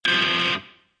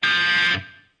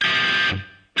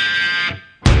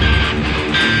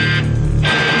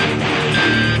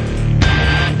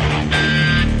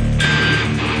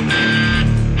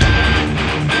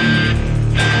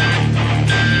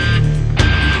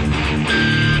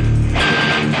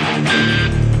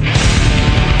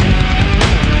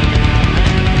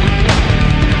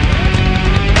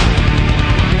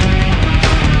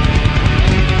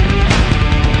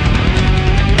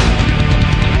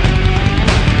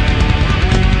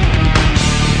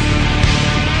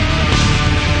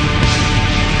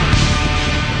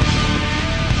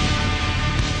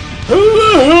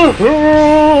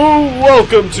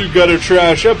Welcome to Gutter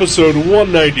Trash, episode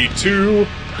 192,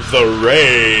 The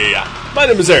Ray. My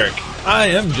name is Eric. I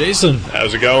am Jason.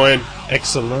 How's it going?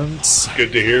 Excellent.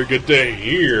 Good to hear, good to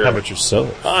hear. How about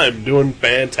yourself? I'm doing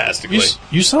fantastically.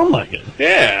 You sound like it.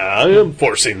 Yeah, I am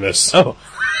forcing this. Oh.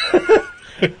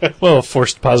 Well,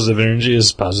 forced positive energy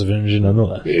is positive energy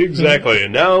nonetheless. Exactly,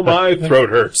 and now my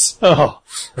throat hurts. Oh,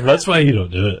 that's why you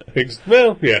don't do it.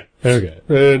 Well, yeah. Okay.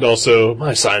 And also,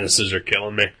 my sinuses are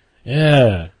killing me.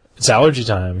 Yeah. It's allergy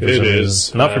time. For It some is.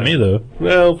 reason. Not for me, though.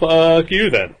 Well, fuck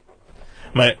you then.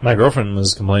 My girlfriend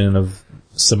was complaining of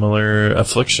similar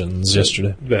afflictions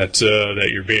yesterday. That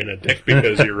you're being a dick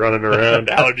because you're running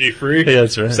around allergy-free? Yeah,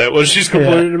 that's right. Is that what she's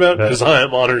complaining about? Because I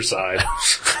am on her side.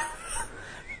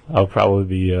 I'll probably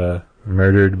be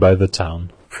murdered by the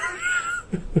town.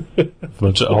 A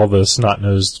bunch of all the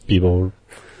snot-nosed people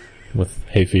with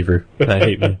hay fever that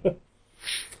hate me.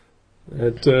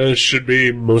 It should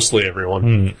be mostly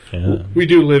everyone. Yeah. We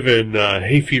do live in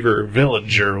Hay Fever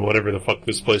Village, or whatever the fuck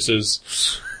this place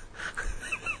is.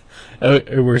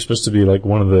 We're supposed to be like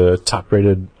one of the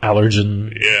top-rated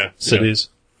allergen cities.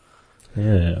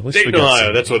 Yeah. At least Dayton,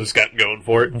 Ohio, that's what it's got going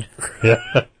for it.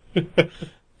 Yeah. You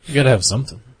gotta have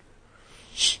something.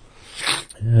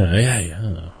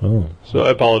 Yeah. Oh. So I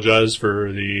apologize for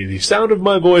the sound of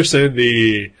my voice and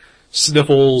the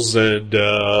sniffles and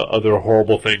other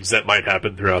horrible things that might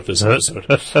happen throughout this episode.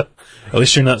 At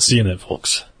least you're not seeing it,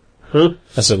 folks. Huh?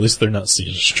 I said at least they're not seeing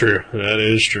It's it. true. That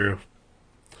is true.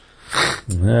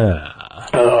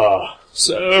 Yeah.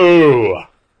 So,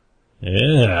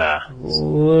 Yeah.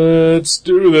 let's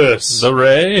do this. The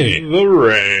Ray. The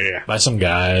Ray. By some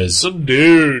guys. Some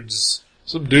dudes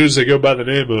that go by the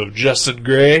name of Justin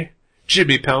Gray,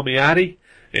 Jimmy Palmiotti,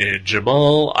 and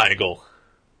Jamal Eigel.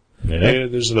 Yeah.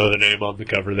 And there's another name on the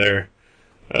cover there.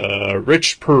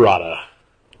 Rich Parada.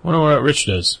 Wonder what Rich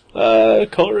does.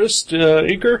 Colorist,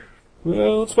 inker?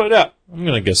 Well, let's find out. I'm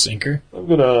gonna guess Inker. I'm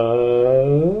gonna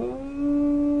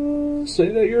say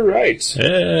that you're right.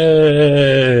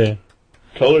 Hey.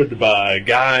 Colored by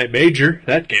Guy Major.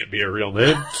 That can't be a real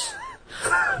name.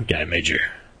 Guy Major.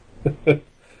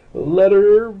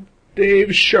 Letter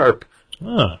Dave Sharp.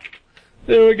 Oh.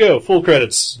 There we go. Full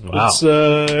credits. Wow. It's,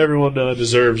 everyone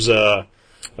deserves a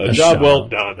job shot. well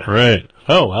done. Right.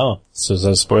 Oh, wow. So is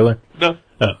that a spoiler? No.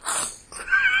 Oh.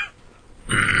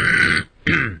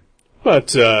 But,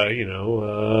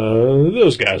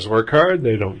 those guys work hard.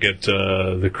 They don't get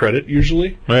the credit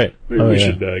usually. Right. Maybe we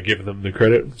should give them the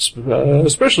credit,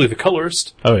 especially the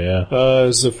colorist. Oh, yeah.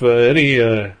 As if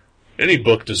any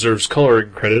book deserves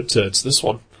coloring credit, it's this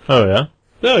one. Oh, yeah?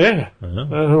 Oh yeah. Uh-huh.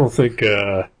 I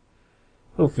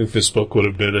don't think this book would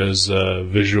have been as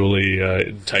visually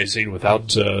enticing without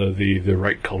the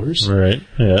right colors. Right.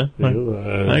 Yeah. You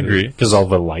know, I agree. Because all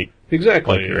the light.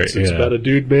 Exactly. Like, It's about a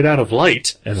dude made out of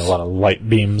light. And a lot of light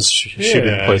beams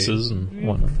shooting places and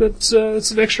whatnot. That's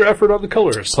it's an extra effort on the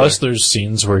colorist. Plus, there's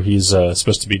scenes where he's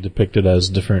supposed to be depicted as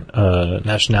different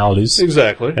nationalities.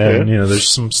 Exactly. And, there's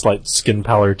some slight skin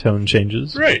pallor tone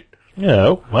changes. Right.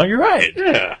 Yeah. Well, you're right.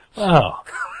 Yeah. Wow.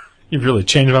 You've really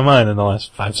changed my mind in the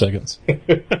last 5 seconds.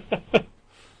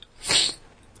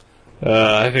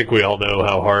 I think we all know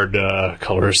how hard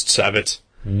colorists have it.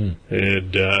 Mm.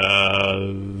 And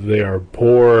they are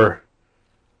poor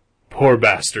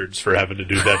bastards for having to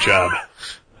do that job.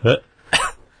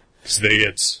 Because they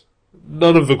get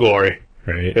none of the glory.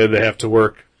 Right. And they have to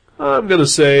work, I'm going to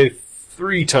say,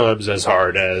 3 times as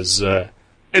hard as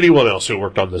anyone else who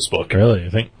worked on this book. Really, I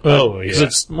think? Oh, yeah. Because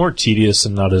it's more tedious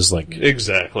and not as,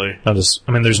 Exactly.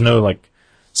 there's no,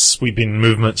 sweeping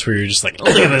movements where you're just like,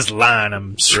 look at this line,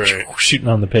 I'm shooting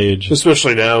on the page.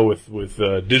 Especially now with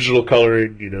digital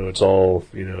coloring, it's all,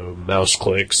 mouse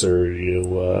clicks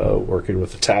or, working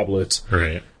with a tablet.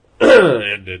 Right.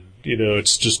 And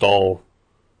it's just all,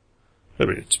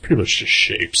 it's pretty much just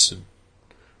shapes and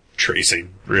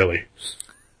tracing, really.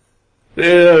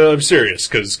 Yeah, I'm serious,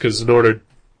 cause in order,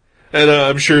 and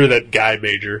I'm sure that Guy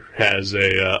Major has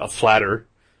a flatter,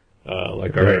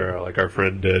 like our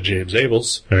friend James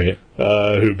Abels, Right.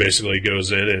 who basically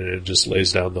goes in and just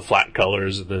lays down the flat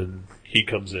colors, and then he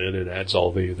comes in and adds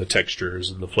all the textures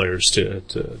and the flares to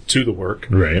the work.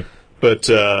 Right. But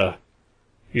that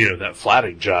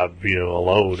flatting job,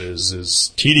 alone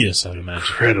is Tedious, I'd imagine.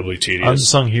 incredibly tedious.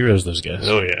 Unsung heroes, those guys.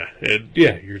 Oh yeah, and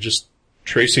yeah, you're just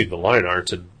tracing the line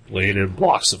art and laying in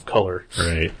blocks of color,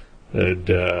 Right. and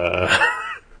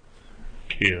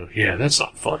that's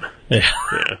not fun. Yeah.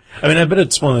 Yeah. I bet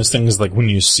it's one of those things like when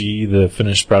you see the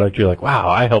finished product, you're like, wow,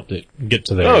 I helped it get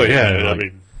to there. Oh yeah,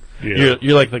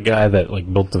 You're like the guy that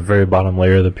built the very bottom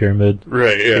layer of the pyramid.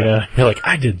 right. Yeah. You're like,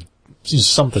 I did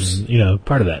something,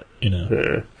 part of that,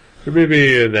 Yeah. Or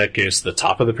maybe in that case, the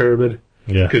top of the pyramid.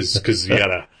 Yeah. Because you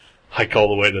gotta hike all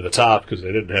the way to the top because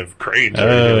they didn't have cranes or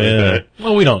Oh, anything yeah. like that.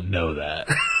 Well, we don't know that.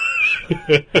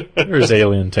 There was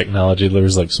alien technology. There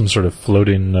was like some sort of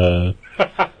floating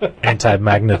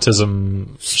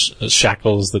anti-magnetism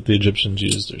shackles that the Egyptians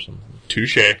used or something.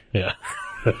 Touche. Yeah.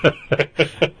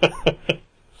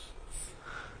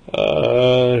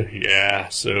 Yeah,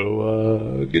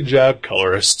 so, good job,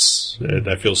 colorists. And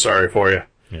I feel sorry for you.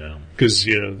 Yeah. Because,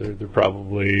 they're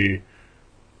probably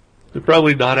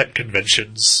not at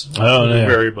conventions. Oh, yeah.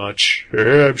 Very much.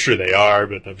 I'm sure they are,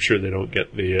 but I'm sure they don't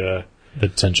get the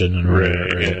tension and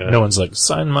Right, yeah. No one's like,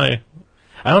 sign my...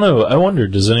 I don't know. I wonder,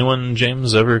 does anyone,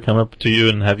 James, ever come up to you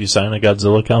and have you sign a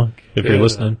Godzilla comic? If you're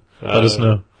listening, let us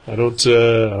know. I don't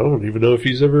even know if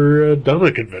he's ever done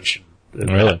a convention in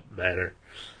Really? that manner.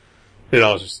 And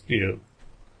I was just, him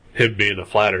being a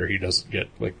flatter, he doesn't get,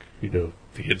 the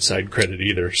inside credit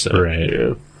either, so. Right.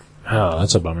 Yeah. Oh,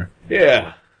 that's a bummer.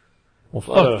 Yeah. Well,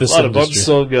 A lot this of industry.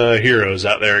 unsung heroes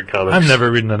out there in comics. I'm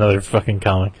never reading another fucking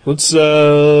comic. Let's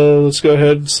go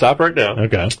ahead and stop right now.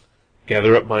 Okay.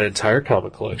 Gather up my entire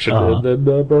comic collection Uh-huh. and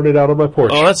then burn it out on my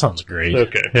porch. Oh, that sounds great.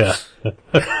 Okay. Yeah.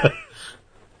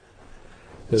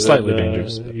 And Slightly then,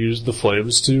 dangerous. Use the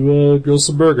flames to grill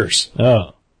some burgers.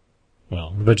 Oh.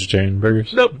 Well, vegetarian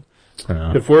burgers? Nope.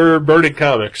 Oh. If we're burning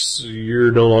comics,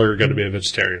 you're no longer going to be a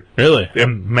vegetarian. Really? Yep.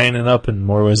 I'm manning up in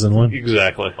more ways than one?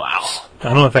 Exactly. Wow. I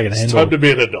don't know if I can It's handle time to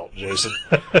be an adult, Jason.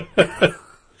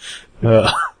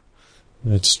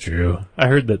 It's true. I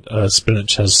heard that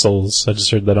spinach has souls. I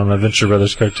just heard that on a Venture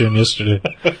Brothers cartoon yesterday.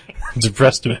 It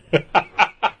depressed me.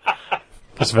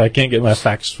 Because if I can't get my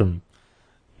facts from,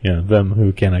 them,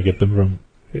 who can I get them from?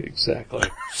 Exactly.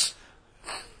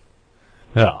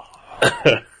 Oh.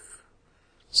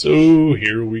 So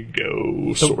here we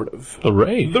go, sort of. The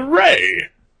Ray. The Ray!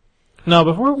 Now,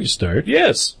 before we start,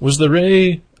 Yes. was the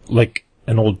Ray, like,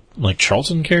 an old,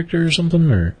 Charlton character or something,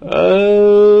 or?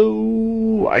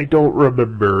 I don't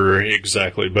remember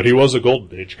exactly, but he was a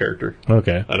Golden Age character.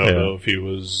 Okay. I don't know if he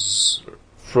was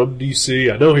from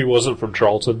DC. I know he wasn't from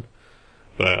Charlton,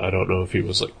 but I don't know if he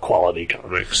was Quality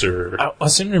Comics or... I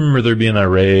seem to remember there being a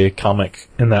Ray comic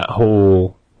in that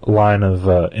whole line of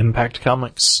Impact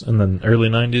Comics in the early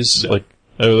 90s. No.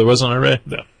 There wasn't a Ray?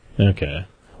 No. Okay.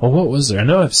 Well, what was there? I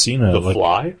know I've seen a... The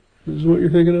Fly is what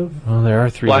you're thinking of? Oh, there are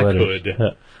 3 Black letters. Hood.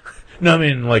 Yeah. No, I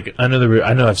mean, I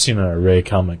know I've seen a Ray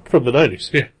comic. From the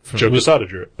 90s, yeah. Joe Quesada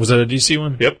drew it. Was that a DC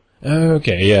one? Yep.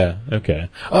 Okay, yeah, okay.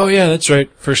 Oh, yeah, that's right.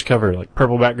 First cover,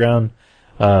 purple background.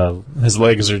 His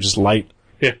legs are just light.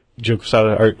 Yeah. Joe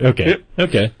Quesada art. Okay. Yep.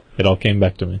 Okay. It all came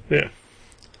back to me. Yeah.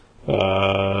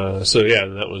 So yeah,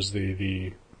 that was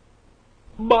the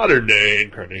modern day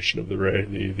incarnation of the Ray.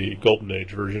 The Golden Age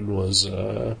version was,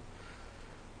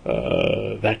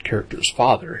 that character's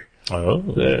father. Oh.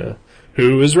 Yeah.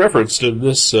 Who is referenced in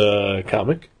this,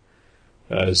 comic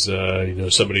as,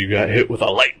 somebody who got hit with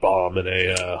a light bomb and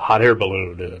a, hot air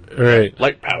balloon and Right.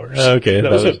 light powers. Okay.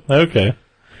 That was it. Okay.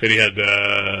 And he had,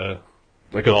 an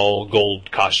all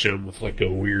gold costume with a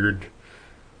weird,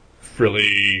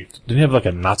 frilly... Didn't he have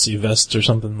a Nazi vest or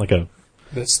something?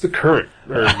 That's the current,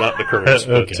 or not the current,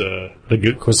 Okay. The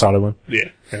good Quesada one? yeah.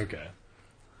 Okay.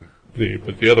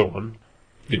 But the other one,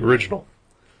 the original,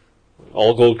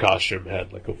 all gold costume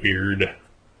had a weird,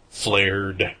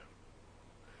 flared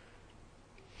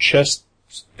chest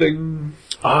thing.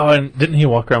 Oh, and didn't he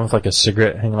walk around with a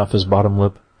cigarette hanging off his bottom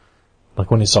lip?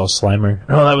 When he saw Slimer?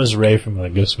 Oh, that was Ray from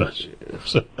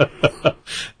Ghostbusters.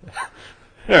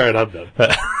 Alright, I'm done.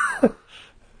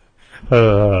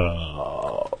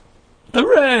 The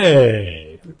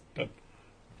Ray!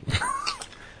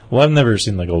 Well, I've never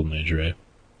seen the Golden Age Ray.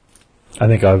 I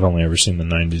think I've only ever seen the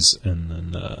 90s and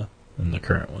then the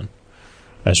current one.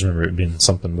 I just remember it being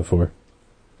something before.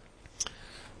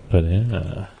 But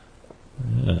yeah.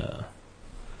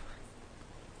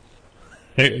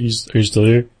 Hey, are you still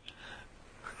here?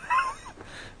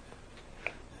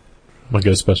 My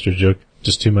Ghostbusters joke?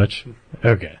 Just too much?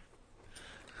 Okay.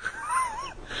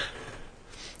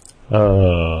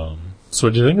 So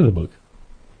what'd you think of the book?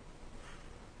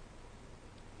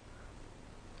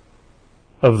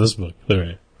 Of this book,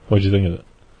 alright. What'd you think of it?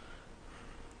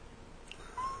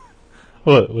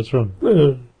 What? What's wrong?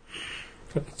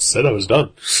 I said I was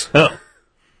done. Oh.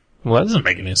 Well, that doesn't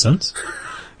make any sense.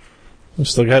 We've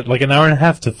still got an hour and a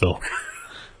half to fill.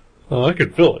 Oh, I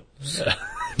could fill it.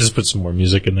 Just put some more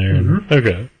music in there. And,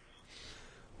 okay.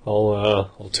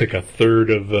 I'll take a third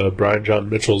of Brian John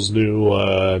Mitchell's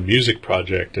new music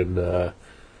project, and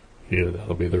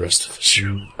that'll be the rest of the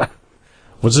show.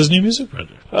 What's his new music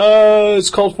project?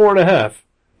 It's called 4.5.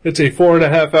 It's a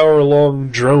 4.5 hour long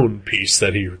drone piece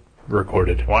that he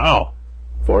recorded. Wow.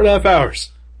 4.5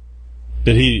 hours.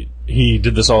 Did he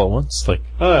did this all at once? Like,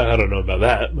 I don't know about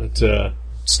that, but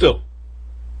still,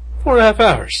 4.5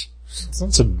 hours.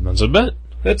 that's a bet.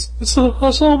 That's a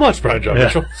little much, Brian John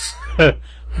Mitchell.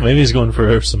 Maybe he's going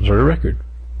for some sort of record.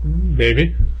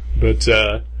 Maybe, but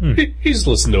he's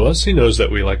listened to us. He knows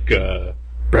that we like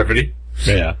brevity.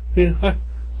 Yeah. Yeah,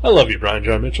 I love you, Brian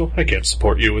John Mitchell. I can't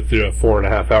support you with your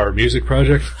 4.5 hour music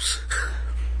project.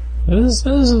 That's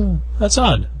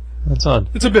odd. That's odd.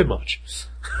 It's a bit much.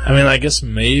 I mean, I guess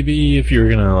maybe if you're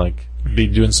gonna, like, be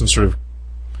doing some sort of,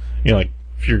 you know, like,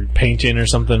 if you're painting or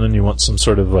something and you want some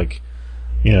sort of, like,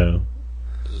 you know,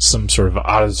 some sort of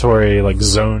auditory, like,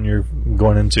 zone you're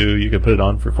going into, you could put it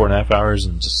on for 4.5 hours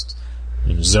and just,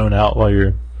 you know, zone out while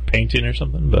you're painting or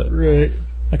something, but Right.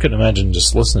 I couldn't imagine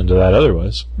just listening to that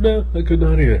otherwise. No, I could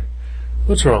not either.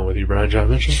 What's wrong with you, Brian John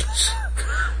Mitchell?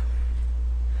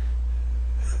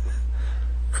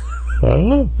 I don't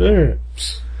know. There.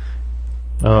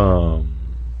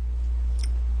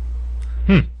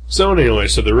 So anyway,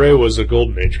 so the Ray was a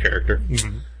Golden Age character.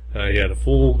 Mm-hmm. He had a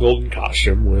full golden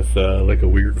costume with like a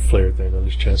weird flare thing on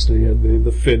his chest, and he had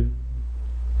the fin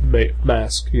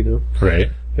mask, you know. Right.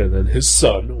 And then his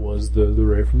son was the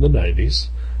Ray from the 90s,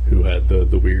 who had the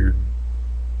weird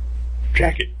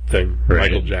jacket thing,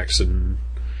 Right. Michael Jackson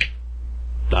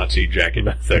Nazi jacket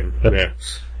thing. Yeah,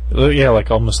 Yeah, like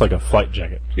almost like a flight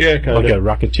jacket. yeah, kind Like a of.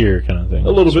 Rocketeer kind of thing. A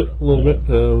little bit,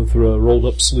 with rolled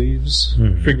up sleeves,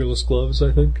 Mhm. fingerless gloves,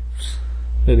 I think.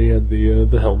 And he had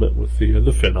the helmet with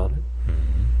the fin on it.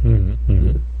 Mm-hmm.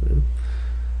 Mm-hmm.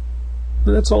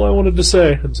 And that's all I wanted to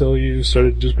say until you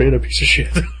started just being a piece of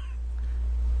shit.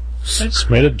 I just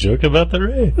made a joke about the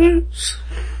Ray.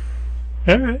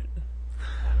 Alright.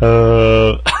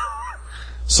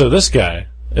 So this guy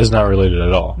is not related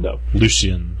at all. No.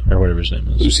 Lucien, or whatever his name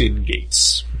is. Lucien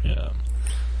Gates. Yeah.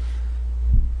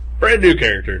 Brand new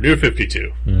character, New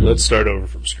 52. Mhm. Let's start over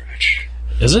from scratch.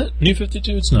 Is it New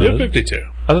 52? It's not. New is it? 52.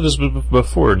 I thought this was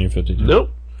before New 52.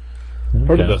 Nope. Okay.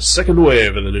 Part of the second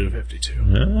wave of the New 52.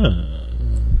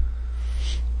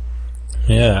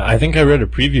 Yeah, I think I read a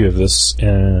preview of this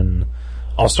in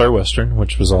All-Star Western,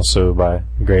 which was also by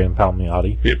Gray and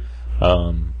Palmiotti. Yep.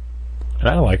 And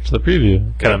I liked the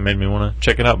preview. Kind of made me want to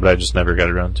check it out, but I just never got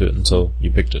around to it until you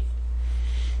picked it.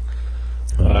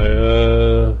 I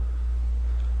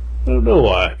don't know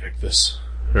why I picked this.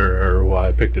 Or why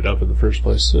I picked it up in the first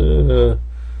place.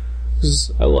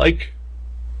 'Cause I like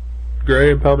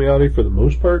Gray and Palmiotti for the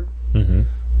most part. Mm-hmm.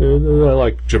 And I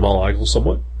like Jamal Eichel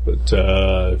somewhat. But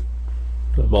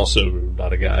I'm also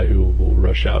not a guy who will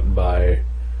rush out and buy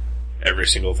every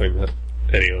single thing that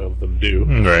any of them do.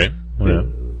 Right. Yeah.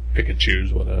 Pick and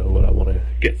choose what I want to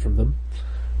get from them.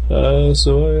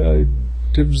 So I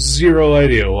have zero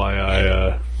idea why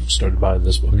I started buying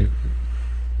this book.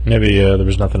 Maybe there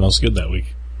was nothing else good that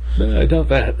week. I doubt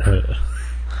that.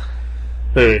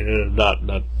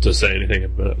 Not to say anything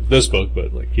about this book,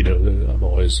 but like, you know, I'm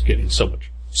always getting so much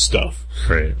stuff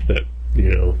Right. that, you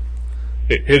know,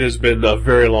 it has been a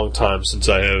very long time since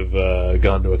I have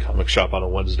gone to a comic shop on a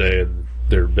Wednesday and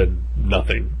there have been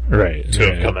nothing Right.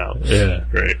 to have come out. Yeah.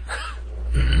 Right.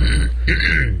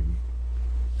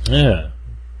 Yeah.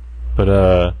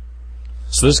 But,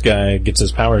 so this guy gets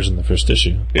his powers in the first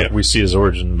issue. Yeah. Like, we see his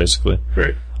origin, basically,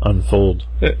 Right. unfold.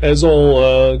 As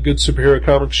all good superhero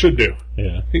comics should do.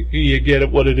 Yeah. You get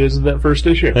it what it is in that first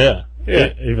issue. Yeah.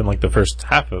 Yeah. Even like the first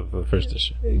half of the first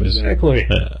issue. Exactly.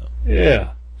 Yeah. Yeah.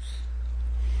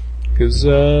 Because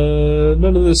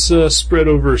none of this spread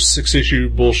over 6-issue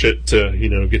bullshit to, you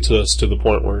know, get to us to the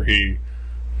point where he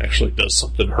actually does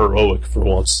something heroic for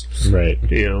once. Right.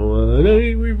 You know,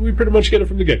 we pretty much get it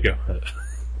from the get-go.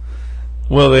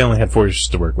 Well, they only had 4 issues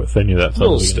to work with. They knew that from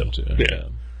Well, the still, beginning, too. yeah.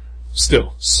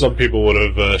 Still, some people would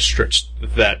have stretched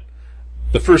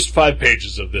the first 5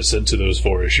 pages of this into those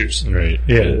 4 issues. Right.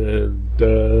 Yeah. And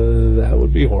that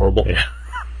would be horrible. Yeah.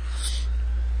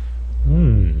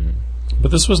 But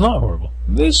this was not horrible.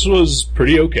 This was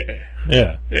pretty okay.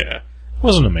 Yeah. Yeah. It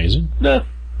wasn't amazing, Nah.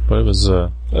 but it was,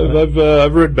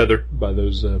 I've read better by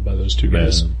those two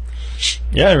guys.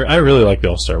 Yeah, I really like the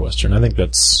All-Star Western. I think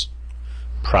that's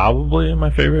probably my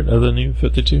favorite of the New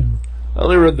 52. I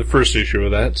only read the first issue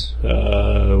of that.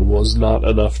 Was not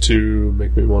enough to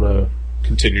make me want to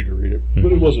continue to read it,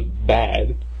 but it wasn't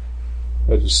bad.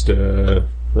 I just I don't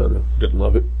know, didn't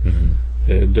love it,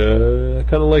 and I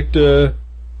kind of liked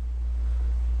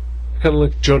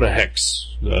Jonah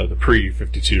Hex, the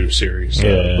pre-52 series,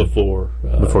 Yeah. before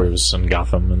Before he was in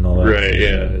Gotham and all that. right,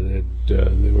 yeah, and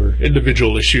they were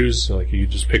individual issues, so, like you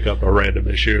could just pick up a random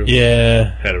issue.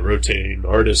 Yeah. Had a rotating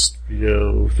artist,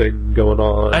 thing going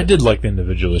on. I did like the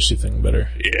individual issue thing better.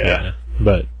 Yeah.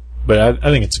 But I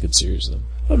think it's a good series, though.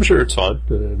 I'm sure it's fun,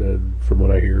 and from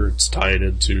what I hear, it's tying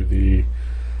into the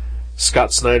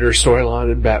Scott Snyder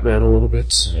storyline in Batman a little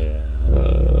bit. Yeah.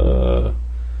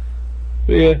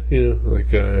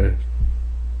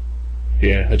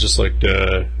 I just liked,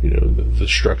 the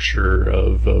structure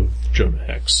of Jonah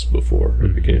Hex before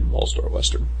it became All-Star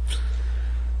Western.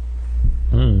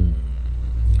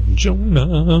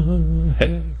 Jonah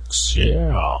Hex,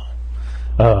 yeah.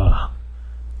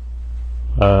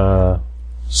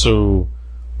 So,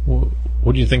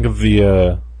 what do you think of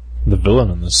the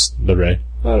villain in this, the Ray?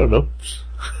 I don't know.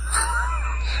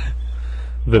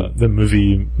 The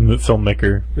movie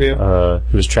filmmaker,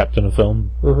 who was trapped in a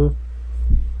film. Uh-huh.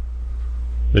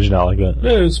 Did you not like that?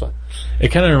 Yeah, it was fine. It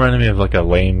kind of reminded me of like a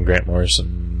lame Grant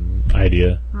Morrison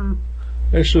idea.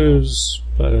 Actually, it was.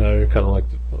 I kind of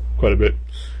liked it quite a bit.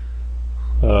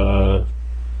 I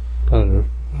don't know.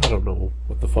 I don't know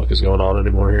what the fuck is going on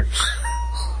anymore here.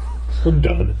 I'm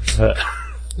done.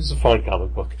 This is a fine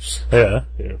comic book. Yeah.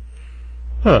 Yeah.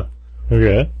 Huh.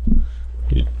 Okay.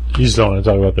 You just don't want to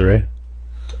talk about the Ray?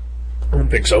 I don't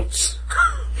think so.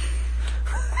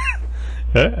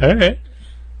 Alright.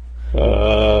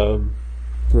 Yeah,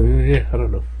 I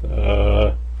don't know.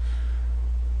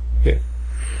 Yeah.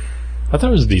 I thought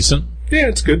it was decent. Yeah,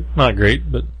 it's good. Not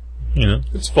great, but,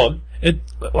 It's fun.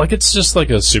 It's just like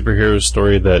a superhero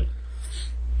story that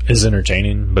is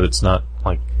entertaining, but it's not,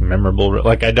 like, memorable.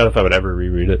 Like, I doubt if I would ever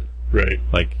reread it. Right.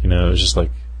 Like, it was just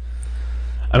like...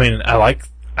 I mean, I liked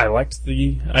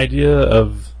the idea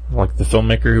of, like, the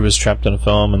filmmaker who was trapped in a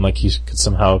film and, like, he could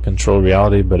somehow control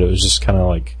reality, but it was just kind of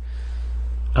like...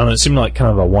 I don't know, it seemed like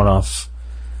kind of a one-off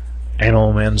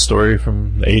Animal Man story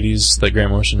from the 80s that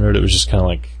Grant Morrison wrote. It was just kind of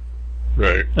like...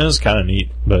 Right. It was kind of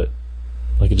neat, but,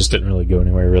 like, it just didn't really go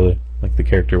anywhere, really. Like, the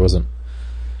character wasn't...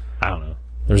 I don't know.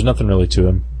 There was nothing really to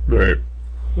him. Right.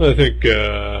 I think,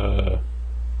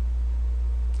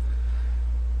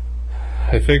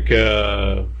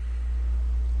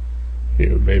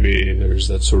 maybe there's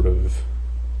that sort of,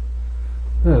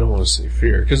 I don't want to say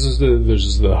fear, because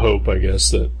there's the hope, I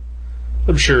guess, that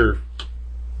I'm sure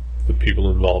the people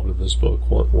involved in this book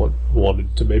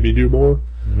wanted to maybe do more,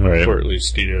 Right. or at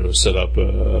least, set up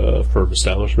a firm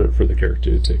establishment for the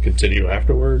character to continue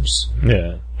afterwards.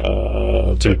 Yeah.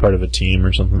 To be part of a team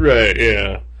or something. Right,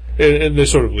 yeah. And they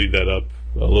sort of lead that up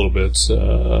a little bit,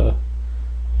 at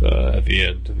the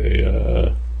end. They,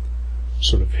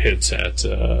 sort of hints at,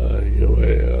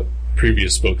 a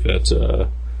previous book that,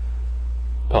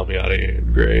 Palmiotti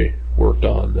and Gray worked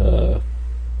on,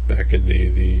 back in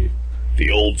the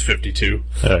old 52.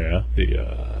 Oh, yeah.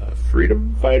 The,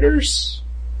 Freedom Fighters?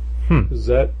 Is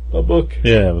that a book?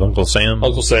 Yeah, with Uncle Sam.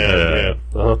 Uncle Sam, yeah.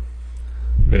 Uh-huh.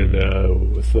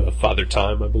 And, with, Father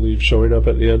Time, I believe, showing up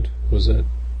at the end. Was that?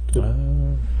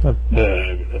 That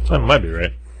might be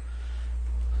right.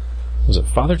 Was it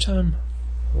Father Time?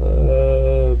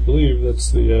 I believe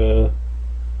that's the,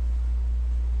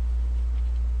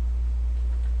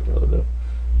 I don't know.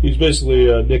 He's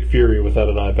basically Nick Fury without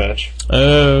an eye patch.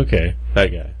 Oh, okay.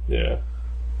 That guy. Yeah.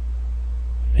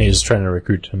 He's trying to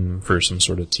recruit him for some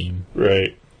sort of team.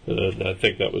 Right. And I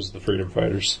think that was the Freedom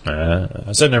Fighters.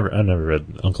 I never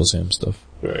read Uncle Sam stuff.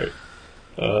 Right.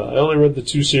 I only read the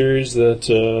 2 series that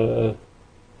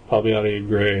Palmiotti and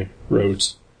Gray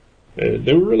wrote, and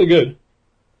they were really good.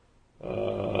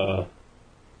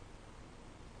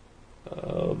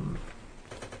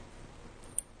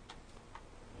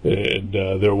 And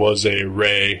there was a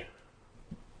Ray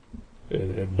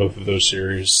in both of those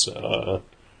series.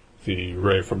 The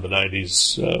Ray from the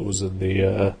 90s was in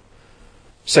the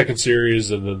second series,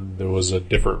 and then there was a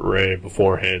different Ray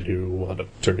beforehand who wound up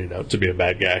turning out to be a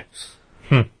bad guy.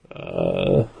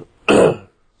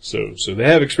 So they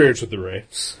have experience with the Ray.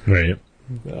 Right.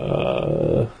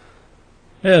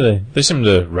 Yeah, they seem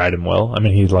to write him well. I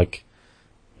mean, he's like,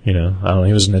 I don't know,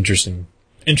 he was an interesting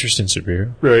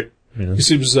superhero. Right. He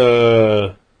seems, kind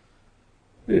of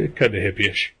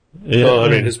hippie-ish. Yeah. Well, I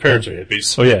mean, his parents are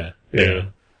hippies. Oh, yeah. Yeah.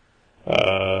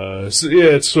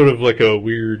 It's sort of like a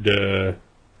weird,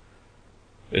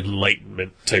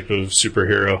 enlightenment type of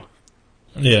superhero.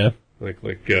 Yeah.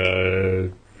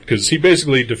 Because he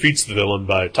basically defeats the villain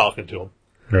by talking to him.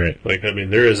 Right.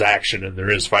 There is action and there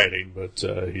is fighting, but,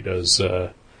 he does,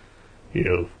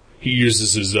 he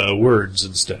uses his, words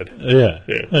instead. Yeah.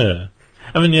 Yeah.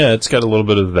 I mean, yeah, it's got a little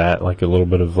bit of that, like a little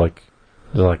bit of like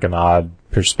an odd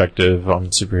perspective on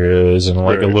superheroes and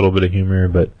like a little bit of humor,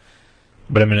 but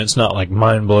But I mean, it's not like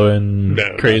mind-blowing,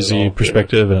 No, crazy not at all,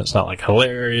 perspective, and it's not like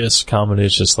hilarious comedy.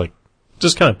 It's just like,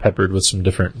 just kind of peppered with some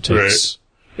different takes.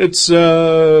 Right.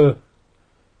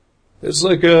 It's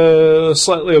like a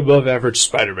slightly above average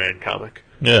Spider-Man comic.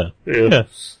 Yeah. Yeah.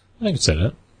 I can say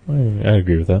that. I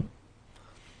agree with that.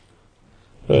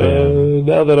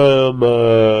 Now that I'm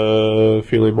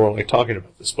feeling more like talking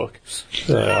about this book,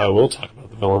 I will talk about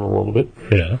the villain a little bit.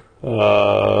 Yeah.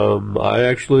 I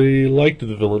actually liked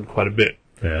the villain quite a bit.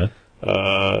 Yeah.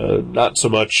 Not so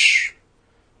much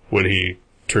when he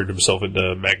turned himself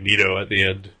into Magneto at the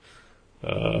end,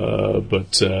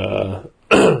 but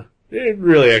it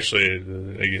really actually,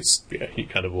 I guess, yeah, he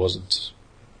kind of wasn't.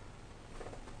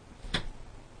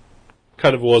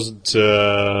 I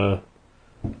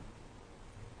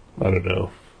don't know,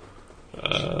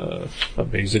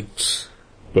 amazing.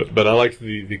 But I liked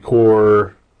the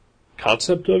core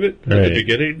concept of it at the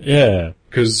beginning. Yeah.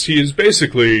 Because he is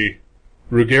basically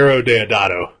Ruggero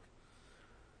Deodato,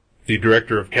 the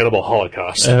director of Cannibal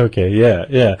Holocaust. Okay,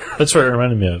 yeah. That's what it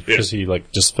reminded me of, because he,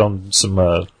 like, just filmed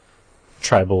some,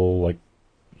 tribal, like,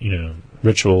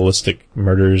 ritualistic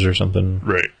murders or something.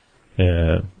 Right.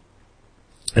 Yeah.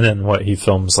 And then he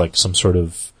films, like, some sort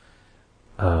of,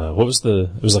 it was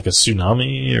like a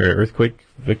tsunami or earthquake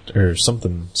or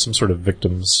something, some sort of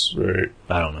victims. Right.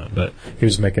 I don't know, but he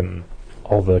was making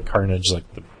all the carnage,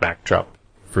 like, the backdrop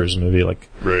for his movie, like,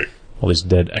 Right. all these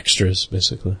dead extras,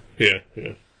 basically. Yeah.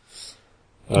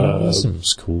 That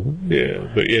seems cool. Yeah,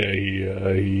 but yeah,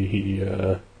 he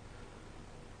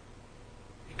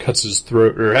cuts his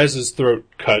throat, or has his throat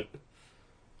cut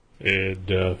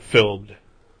and filmed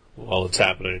while it's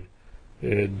happening,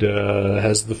 and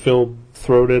has the film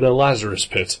thrown in a Lazarus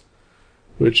pit,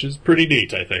 which is pretty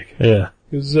neat, I think. Yeah.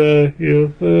 Because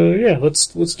yeah, let's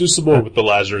do some more with the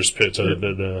Lazarus pit and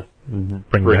then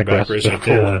Bring back Resident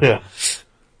Evil. Yeah.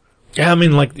 Yeah, I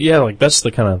mean, like, that's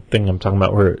the kind of thing I'm talking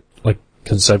about where, like,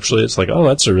 conceptually it's like, oh,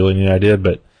 that's a really neat idea,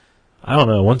 but I don't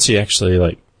know, once he actually,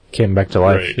 like, came back to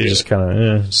life, Right, he just kind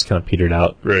of petered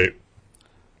out. Right.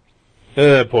 At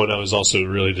that point, I was also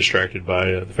really distracted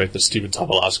by the fact that Stephen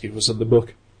Tobolowsky was in the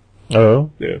book.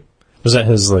 Oh? Yeah. Was that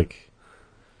his, like...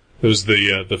 It was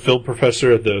the film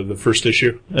professor at the first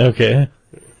issue. Okay.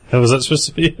 Was that supposed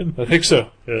to be him? I think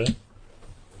so. Yeah.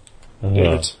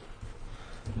 Damn it.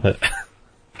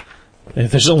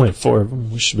 If there's only 4 of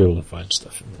them, we should be able to find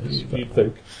stuff in this. You'd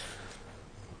think.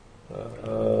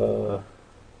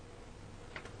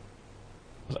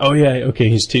 Oh, yeah, okay,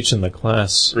 he's teaching the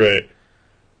class. Right.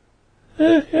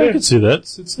 Yeah, I can see that.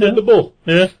 It's Ned the Bull.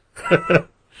 Yeah.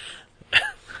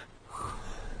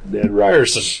 Ned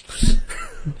Ryerson.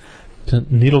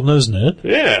 Needle Nose Ned?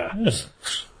 Yeah.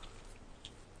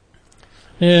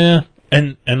 Yeah.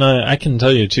 And I can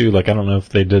tell you, too, like, I don't know if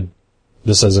they did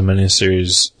this as a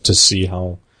miniseries to see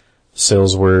how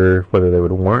sales were, whether they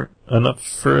would warrant enough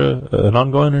for an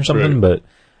ongoing or something, Right. but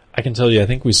I can tell you, I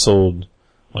think we sold,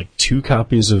 like, 2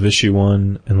 copies of issue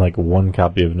 1 and, like, 1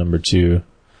 copy of number 2.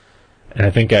 And I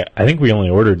think we only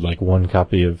ordered, like, 1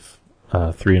 copy of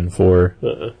 3 and 4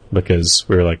 because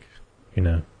we were like,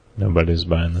 nobody's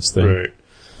buying this thing. Right.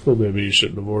 Well, maybe you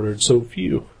shouldn't have ordered so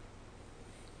few.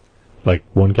 Like,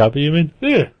 1 copy, you mean?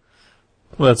 Yeah.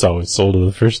 Well, that's always sold of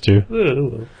the first 2.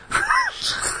 Well.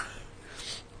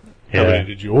 How many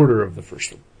did you order of the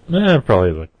first one?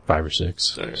 Probably like 5 or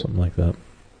 6, Okay. something like that.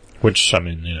 Which, I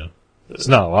mean, it's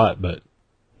not a lot, but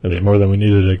it was more than we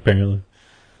needed, apparently.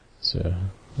 So,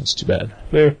 that's too bad.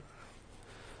 Yeah.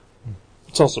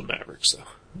 It's also Mavericks, though.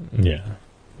 Yeah.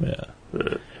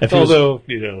 Although,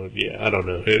 I don't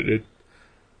know.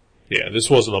 This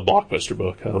wasn't a blockbuster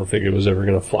book. I don't think it was ever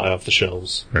going to fly off the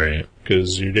shelves. Right.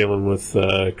 Because you're dealing with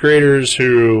creators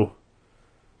who,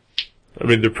 I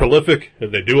mean, they're prolific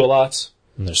and they do a lot.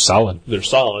 And they're solid. They're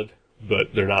solid,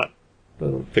 but they're not, I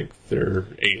don't think they're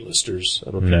A-listers.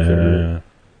 I don't think they're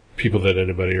people that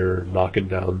anybody are knocking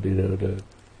down,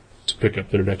 to pick up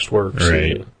their next work.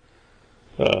 Right.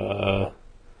 So,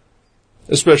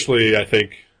 especially, I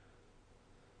think,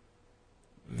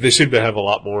 they seem to have a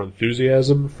lot more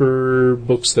enthusiasm for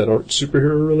books that aren't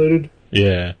superhero related.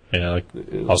 Yeah, like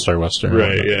All-Star Western.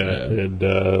 Right, yeah. And,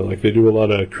 like, they do a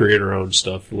lot of creator-owned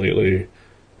stuff lately,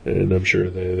 and I'm sure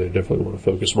they definitely want to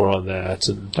focus more on that.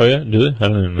 And, oh, yeah? Do they? I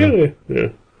don't even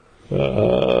know.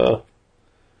 Yeah.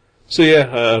 So,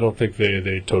 yeah, I don't think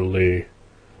they totally...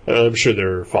 I'm sure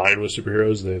they're fine with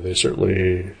superheroes. They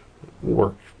certainly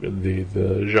work in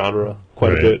the genre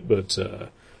quite a bit, but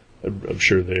I'm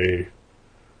sure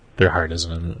their heart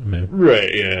isn't in it, maybe.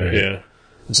 Right, yeah.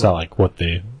 It's not like what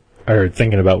they are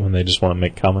thinking about when they just want to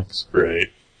make comics.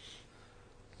 Right.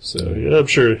 So yeah, I'm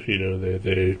sure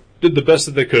they did the best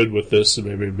that they could with this,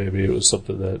 and maybe it was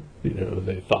something that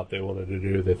they thought they wanted to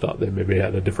do. They thought they maybe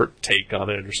had a different take on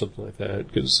it or something like that,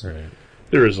 because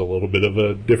there is a little bit of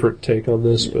a different take on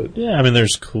this. But yeah, I mean,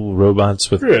 there's cool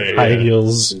robots with high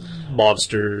heels,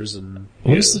 monsters, and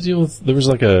what's the deal with? There was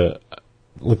like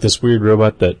this weird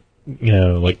robot that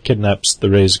kidnaps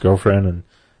the Ray's girlfriend, and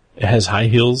it has high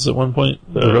heels at one point.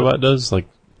 The robot does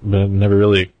but I've never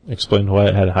really explained why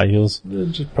it had high heels.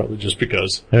 Probably just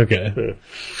because. Okay. Yeah.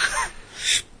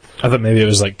 I thought maybe it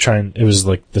was it was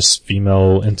like this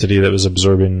female entity that was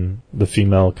absorbing the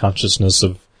female consciousness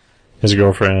of his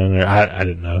girlfriend, or I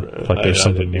didn't know. There's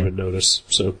something I didn't even notice,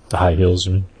 so. The high heels,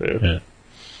 I mean. Yeah.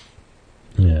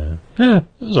 Yeah. Yeah,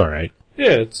 it was alright.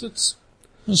 Yeah, it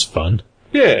was fun.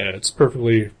 Yeah, it's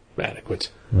perfectly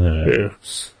adequate. Yeah.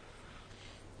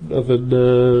 Nothing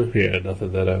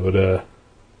that I would,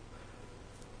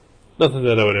 nothing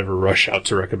that I would ever rush out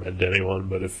to recommend to anyone,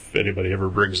 but if anybody ever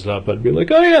brings it up, I'd be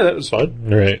like, oh yeah, that was fun.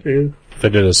 Right. Yeah. If they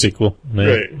did a sequel,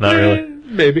 maybe. Right. Not really.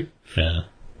 Maybe. Yeah.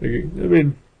 I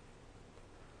mean,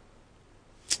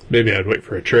 maybe I'd wait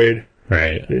for a trade.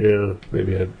 Right. Yeah.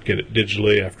 Maybe I'd get it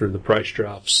digitally after the price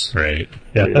drops. Right.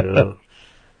 Yeah.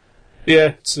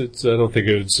 Yeah, it's, I don't think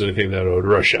it's anything that I would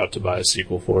rush out to buy a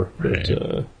sequel for. But,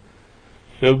 Right.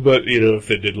 But if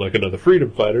they did like another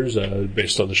Freedom Fighters,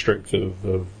 based on the strength of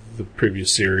the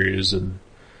previous series and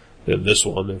this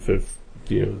one, if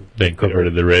they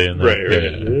incorporated the Ray in there. Right.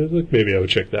 Yeah, like maybe I would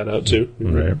check that out too.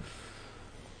 Right.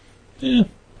 Yeah,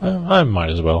 I might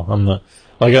as well. I'm not,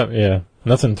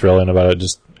 nothing thrilling about it,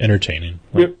 just entertaining.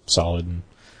 Solid and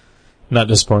not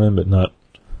disappointing, but not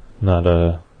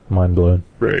mind blowing.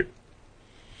 Right.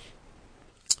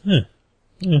 Yeah.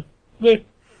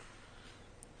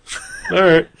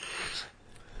 Alright.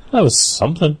 That was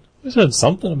something. We said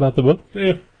something about the book.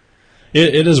 Yeah.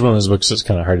 It is one of those books that's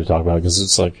kind of hard to talk about because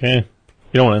it's like, you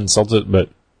don't want to insult it, but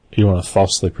you want to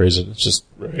falsely praise it. It's just,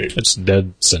 it's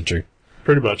dead center.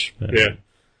 Pretty much. Yeah.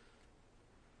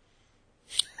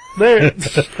 There.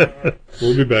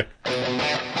 We'll be back.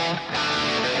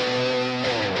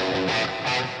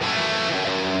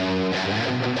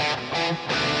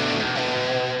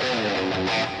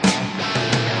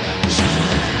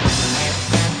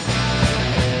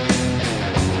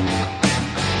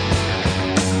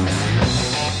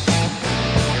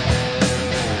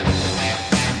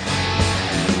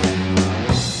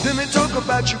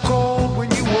 You cold when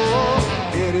you were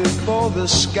headed for the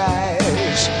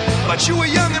skies, but you were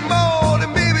young and bold,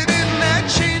 and baby, didn't that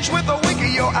change with a wink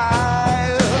of your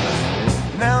eye?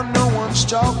 Now no one's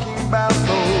talking about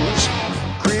those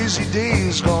crazy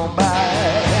days gone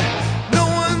by. No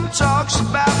one talks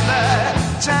about the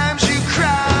times you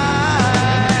cried.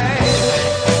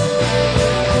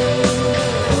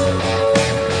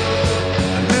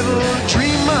 A little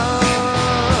dreamer,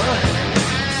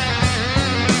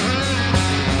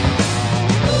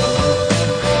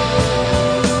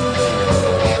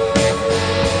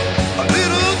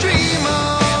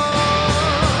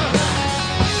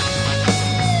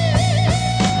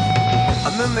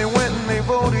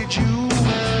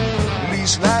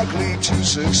 likely to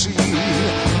succeed.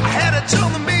 I had to tell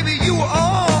them, baby, you were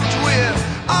armed with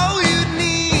all you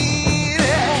need.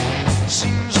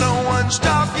 Seems no one's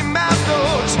talking about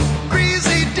those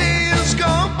crazy days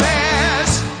gone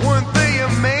past. Weren't they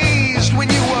amazed when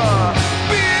you were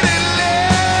pitiless?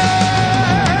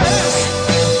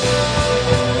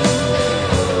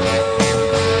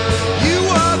 You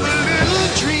are the little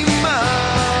dreamer.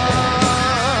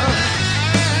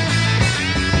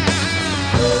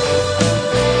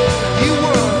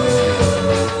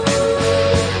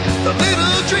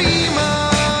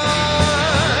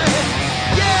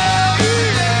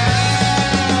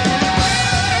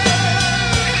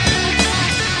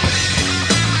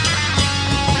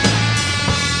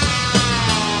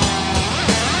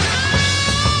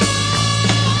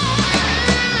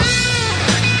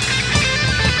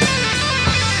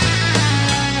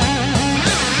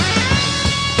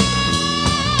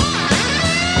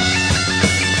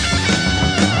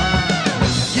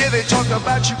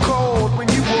 About you cold when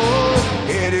you were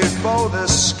headed for the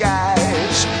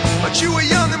skies, but you were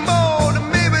young and bold, and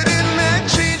maybe didn't that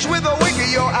change with a wink of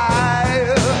your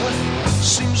eye?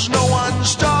 Seems no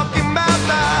one's talking about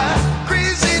the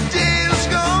crazy days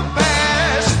gone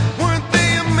past. Weren't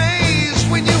they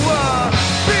amazed when you were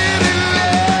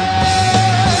pitiless?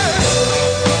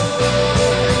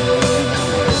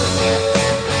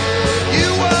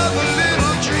 You are the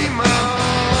little dreamer.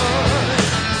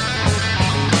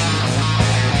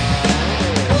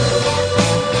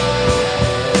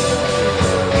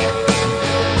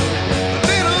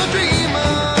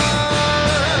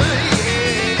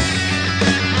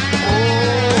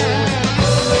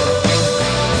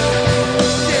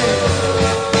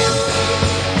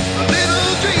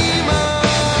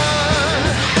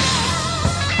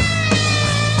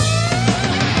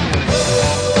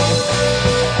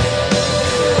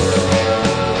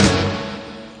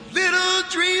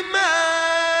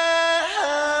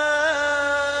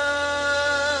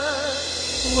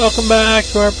 Welcome back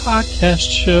to our podcast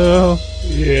show.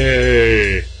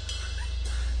 Yay.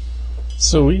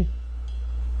 So we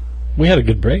had a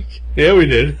good break. Yeah, we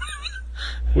did.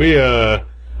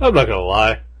 I'm not gonna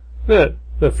lie. That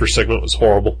first segment was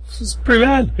horrible. It's pretty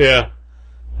bad. Yeah.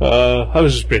 I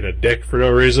was just being a dick for no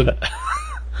reason.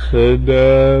 And,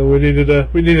 we needed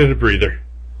a breather.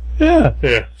 Yeah.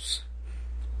 Yeah.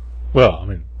 Well, I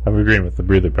mean, I'm agreeing with the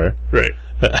breather part. Right.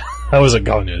 I wasn't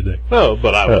calling you a dick. Oh,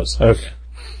 but I was. Okay.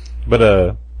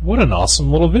 But, what an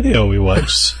awesome little video we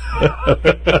watched.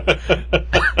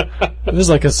 It was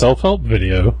like a self-help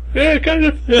video. Yeah, kind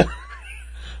of. Yeah.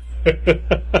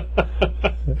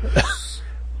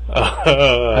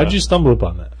 How'd you stumble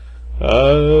upon that?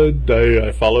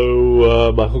 I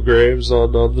follow Michael Graves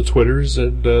on the Twitters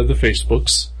and the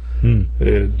Facebooks.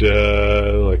 And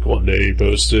like one day he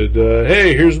posted,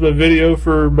 "Hey, here's my video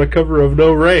for my cover of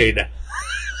No Rain."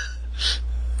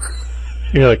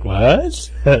 You're like, what?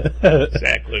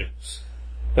 Exactly.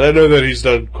 And I know that he's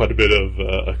done quite a bit of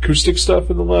acoustic stuff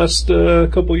in the last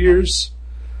couple years.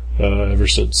 Ever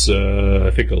since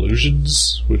I think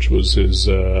Illusions, which was his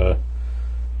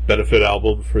benefit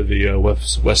album for the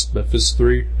West Memphis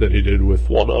 3 that he did with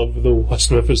one of the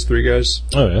West Memphis 3 guys.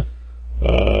 Oh, yeah.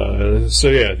 So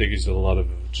yeah, I think he's done a lot of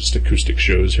just acoustic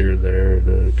shows here and there,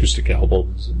 and acoustic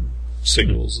albums and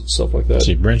singles and stuff like that. Is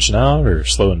he branching out or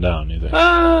slowing down either?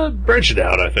 Branching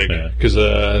out, I think, Yeah. because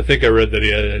I think I read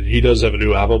that he does have a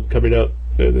new album coming out,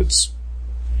 and it's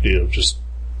just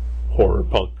horror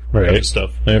punk kind Right. of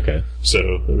stuff. Okay. So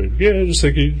I mean, yeah, I just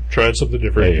think he's trying something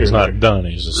different. Hey, he's here and not done.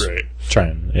 He's just there. Right.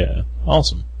 trying. Yeah.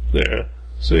 Awesome. Yeah.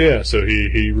 So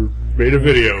he made a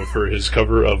video for his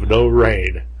cover of No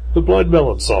Rain, the Blind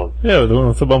Melon song. Yeah, the one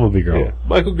with the Bumblebee girl. Yeah.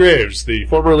 Michael Graves, the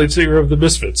former lead singer of the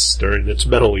Misfits during its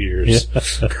metal years.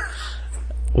 Yeah.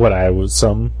 What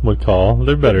some would call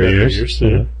their better years.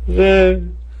 Yeah.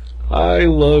 I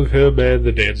love him and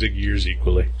the Danzig years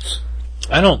equally.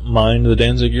 I don't mind the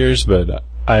Danzig years, but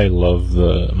I love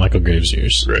the Michael Graves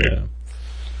years. Right.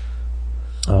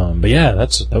 Yeah. But yeah,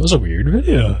 that was a weird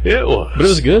video. Yeah, it was. But it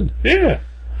was good. Yeah.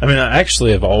 I mean, I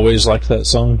actually have always liked that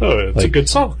song. Oh, it's a good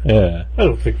song. Yeah. I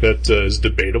don't think that is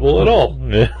debatable at all.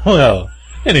 Yeah. Well,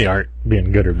 any art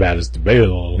being good or bad is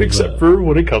debatable. Except for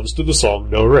when it comes to the song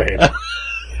No Rain.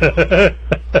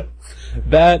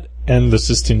 that and the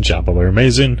Sistine Chapel are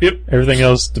amazing. Yep. Everything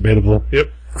else, debatable.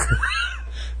 Yep.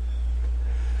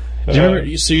 Do you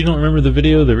remember, so you don't remember the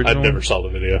video, the I original? never saw the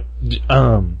video.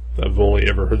 Um, I've only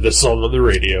ever heard this song on the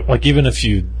radio. like even if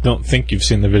you don't think you've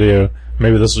seen the video,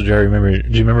 maybe this will Jerry remember. Do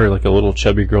you remember like a little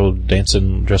chubby girl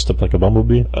dancing dressed up like a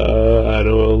bumblebee? I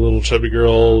know a little chubby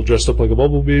girl dressed up like a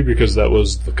bumblebee because that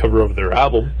was the cover of their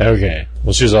album. Okay.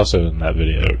 Well, she was also in that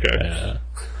video. Okay.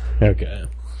 Yeah. Okay.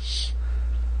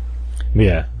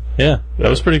 Yeah. Yeah. That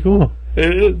was pretty cool.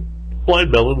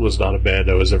 Blind Melon was not a band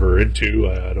I was ever into.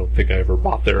 I don't think I ever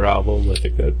bought their album. I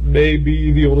think that may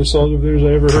be the only song of theirs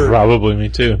I ever heard. Probably me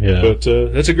too. Yeah. But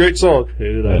that's a great song,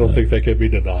 and I don't think that can be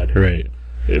denied. Right.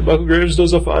 And Michael Graves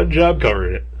does a fine job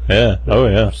covering it. Yeah. Oh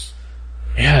yeah.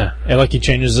 Yeah. And like he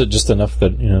changes it just enough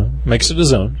that, makes it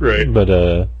his own. Right.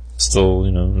 But, still,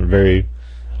 very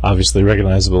obviously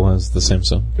recognizable as the same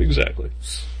song. Exactly.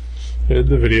 And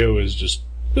the video is just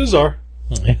bizarre.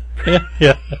 Yeah.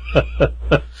 Yeah.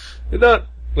 And not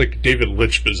like David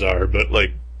Lynch bizarre, but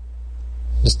like,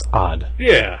 Just odd.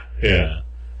 yeah.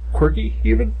 Quirky,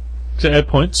 even? At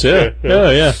points, yeah.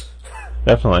 Yeah.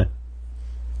 Definitely.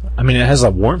 I mean, it has a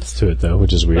warmth to it, though,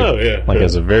 which is weird. Oh, yeah. Like, it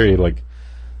has a very,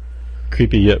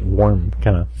 creepy yet warm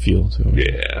kind of feel to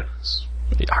it. Yeah. It's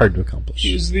hard to accomplish.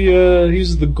 He's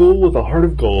the ghoul with a heart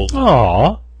of gold.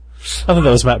 Aww. I thought that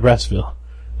was Matt Brassfield.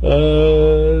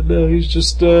 No, he's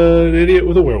just an idiot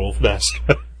with a werewolf mask.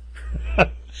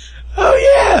 Oh,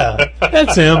 yeah!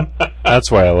 That's him.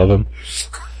 That's why I love him.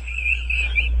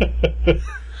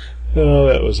 Oh,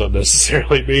 that was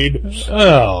unnecessarily mean.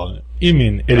 Oh, you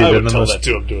mean idiot I in would the tell most... that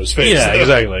to him to his face. Yeah, though.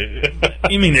 exactly.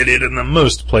 You mean idiot in the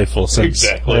most playful sense.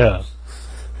 Exactly. Yeah.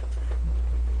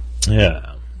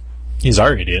 Yeah. He's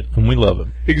our idiot, and we love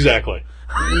him. Exactly.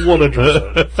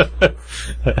 100%.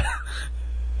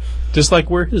 Just like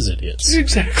we're his idiots.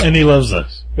 Exactly. And he loves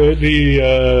us. And he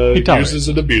tolerates. uses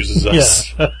and abuses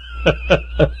us. Yeah.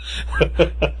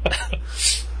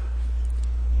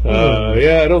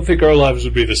 I don't think our lives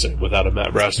would be the same without a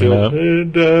Matt Brassfield. No.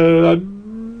 And I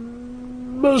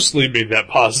mostly mean that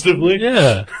positively.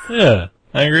 Yeah. I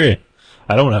agree.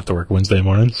 I don't have to work Wednesday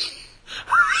mornings.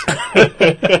 I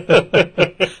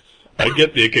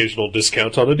get the occasional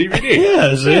discount on a DVD.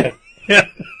 Yeah, see? Yeah.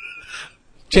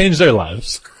 Change their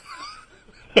lives.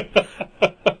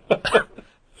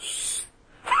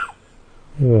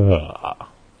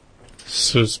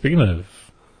 So speaking of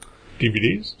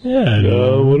DVDs? yeah,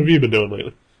 What have you been doing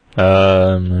lately?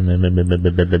 nothing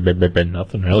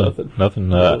really.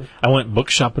 Nothing. I went book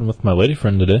shopping with my lady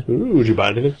friend today. Ooh, did you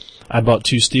buy anything? I bought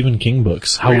 2 Stephen King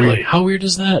books. How Really? weird? How weird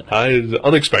is that?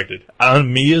 Unexpected.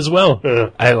 Me as well.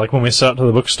 Yeah. I like when we sat out to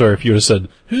the bookstore. If you would have said,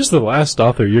 "Who's the last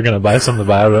author you're going to buy something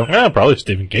by?" I would have gone, probably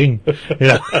Stephen King.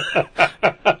 Yeah.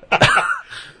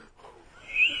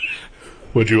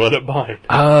 What'd you end up buying?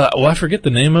 Well, I forget the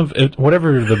name of it.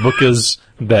 Whatever the book is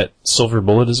that Silver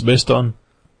Bullet is based on.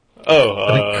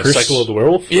 think Curse- Cycle of the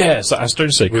Werewolf? Yes, I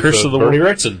started to say With, Curse of the Bernie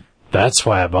Wolf. Wrightson. That's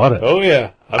why I bought it. Oh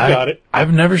yeah, I've got it.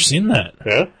 I've never seen that.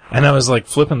 Yeah? And I was like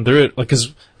flipping through it, like,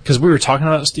 cause we were talking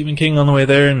about Stephen King on the way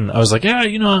there, and I was like, yeah,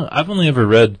 I've only ever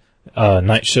read,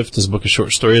 Night Shift, his book of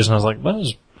short stories, and I was like, that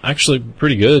was actually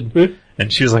pretty good. Yeah.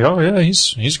 And she was like, oh yeah,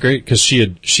 he's great, cause she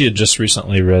had just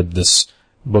recently read this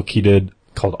book he did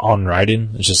called On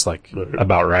Writing. It's just like,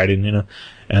 about writing,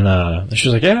 and she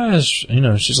was like, yeah,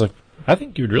 she's like, I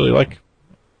think you'd really like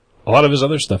a lot of his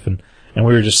other stuff, and we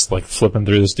were just like flipping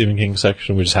through the Stephen King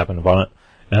section. We just happened upon it,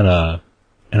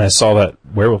 and I saw that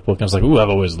werewolf book, and I was like, ooh, I've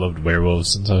always loved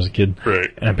werewolves since I was a kid. Right.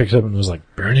 And I picked it up and it was like,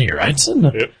 Bernie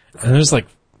Wrightson? Yep. And it was like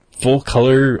full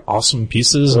color, awesome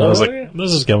pieces, and I was like, yeah.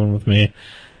 this is going with me.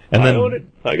 And I then, own it.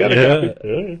 I got a copy.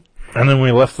 Yeah. and then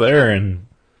we left there and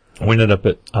we ended up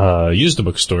at, Used a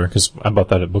Bookstore, cause I bought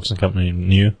that at Books and Company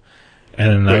new.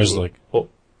 And I was like, oh,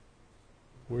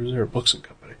 where's there a Books and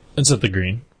Company? it's at the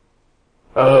Green.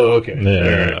 Oh, okay.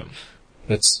 Yeah. All right.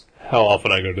 That's how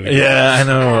often I go to the Yeah, I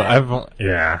know.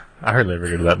 I hardly ever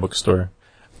go to that bookstore.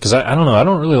 Cause I don't know, I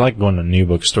don't really like going to new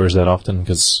bookstores that often,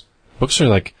 cause books are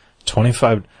like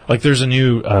 25, like there's a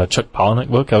new, Chuck Palahniuk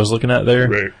book I was looking at there.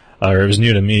 Right. Or it was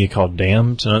new to me called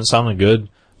Damned, and it sounded good.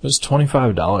 It was $25.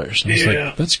 And I was Yeah.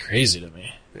 like, that's crazy to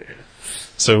me. Yeah.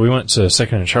 So we went to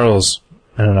Second and Charles,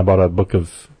 and then I bought a book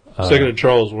of, Second and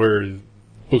Charles, where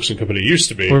Books and Company used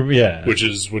to be. yeah. Which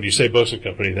is, when you say Books and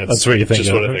Company, That's what you think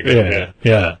just of. what I think of.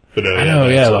 Yeah. But, I know,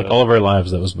 yeah, that's, like all of our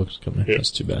lives that was Books and Company. Yeah.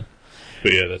 That's too bad.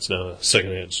 But yeah, that's now a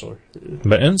secondhand store.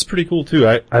 But, and it's pretty cool too.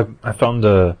 I found,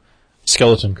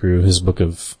 Skeleton Crew, his book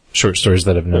of short stories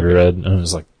that I've never read, and it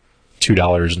was like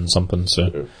 $2 and something,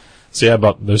 so yeah, I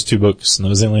bought those 2 books, and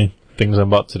those are the only things I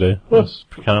bought today. It was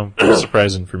kind of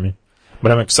surprising for me.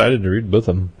 But I'm excited to read both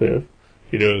of them. Yeah.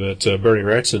 You know that Bernie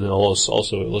Wrightson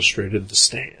also illustrated The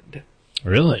Stand.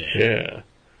 Really? Yeah.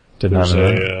 Did not There's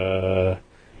know that.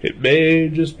 it may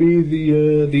just be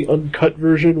the uncut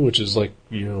version, which is like,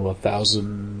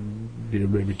 1,000,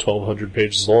 maybe 1,200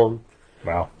 pages long.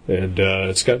 Wow. And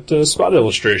it's got spot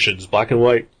illustrations, black and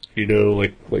white.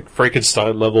 Like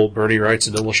Frankenstein level Bernie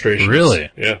Wrightson illustrations. Really?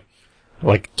 Yeah.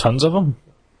 Like tons of them?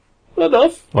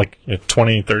 Enough. Like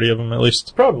 20, 30 of them at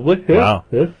least? Probably. Yeah. Wow.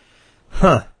 Yeah.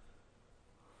 Huh.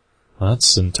 Well,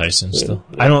 that's enticing still.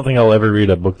 I don't think I'll ever read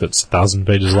a book that's 1,000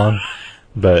 pages long,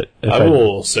 but if I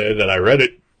will say that I read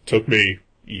it. Took me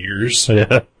years.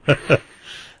 Yeah.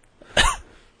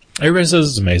 Everybody says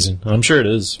it's amazing. I'm sure it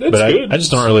is. It's but good. I just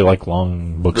don't really like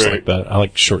long books Right. like that. I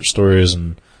like short stories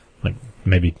and like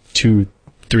maybe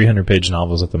 200-300 page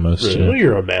novels at the most. Really? You know? Well,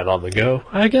 you're a man on the go.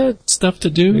 I got stuff to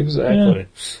do. Exactly.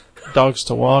 Yeah. Dogs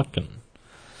to walk and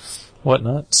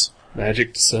whatnots.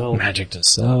 Magic to sell. Magic to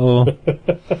sell.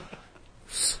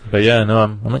 But yeah, no,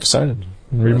 I'm excited.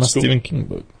 I'm reading my That's cool. Stephen King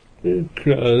book.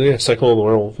 Yeah, Cycle of the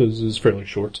Werewolf is fairly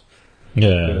short.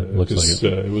 Yeah, looks like 'cause,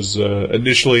 it. It was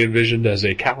initially envisioned as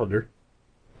a calendar.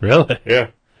 Really? Yeah.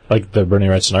 Like the Bernie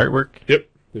Wrightson artwork? Yep.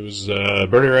 It was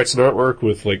Bernie Wrightson artwork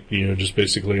with just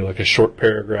basically like a short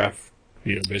paragraph,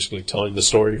 basically telling the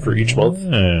story for each month.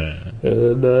 Yeah.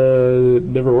 And it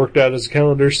never worked out as a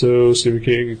calendar, so Stephen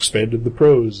King expanded the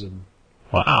prose and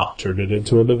Wow. turned it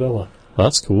into a novella. Well,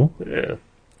 that's cool. Yeah.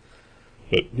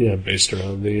 But yeah, based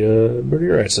around the Bernie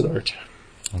Wrightson art.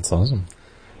 That's awesome.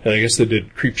 And I guess they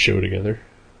did Creepshow together.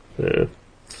 Yeah.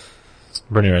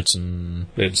 Bernie Wrightson.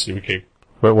 And Stephen King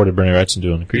What did Bernie Wrightson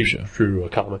do on the Creepshow? drew a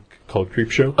comic called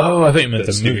Creepshow. Oh, I think you meant that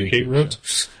the Stephen movie King Creepshow.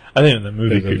 wrote. I think the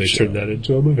movie And then they Creepshow. turned that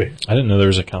into a movie. I didn't know there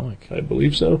was a comic. I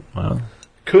believe so. Wow.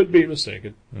 Could be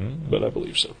mistaken, but I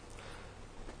believe so.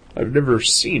 I've never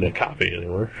seen a copy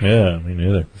anywhere. Yeah, me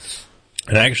neither.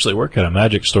 And I actually work at a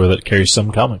magic store that carries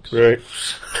some comics. Right.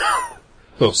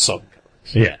 Oh, some.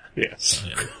 Yeah. Yes.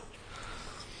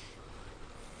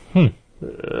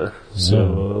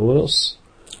 So, What else?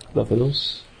 Nothing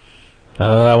else?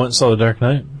 I went and saw The Dark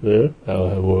Knight.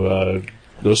 Yeah.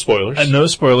 No spoilers. No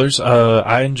spoilers.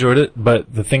 I enjoyed it,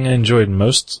 but the thing I enjoyed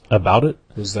most about it.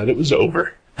 Was that it was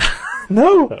over.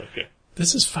 No! Okay.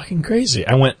 This is fucking crazy.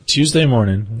 I went Tuesday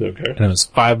morning. Okay. And it was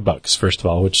 $5, first of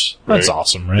all, which, that's Right.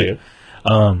 awesome, right?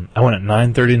 Yeah. I went at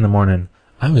 9:30 in the morning.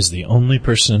 I was the only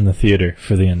person in the theater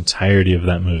for the entirety of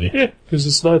that movie. Yeah, because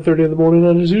it's 9:30 in the morning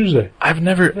on a Tuesday.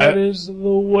 That is the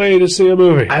way to see a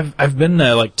movie. I've been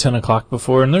at like 10 o'clock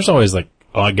before, and there's always like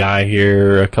a guy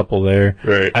here, a couple there.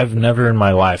 Right. I've never in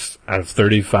my life, out of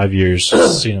 35 years,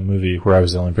 seen a movie where I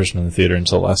was the only person in the theater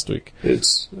until last week.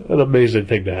 It's an amazing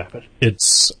thing to happen. It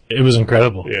was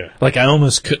incredible. Yeah. Like, I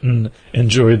almost couldn't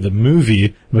enjoy the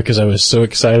movie because I was so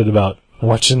excited about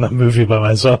watching the movie by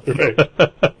myself. Right.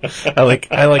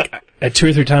 At 2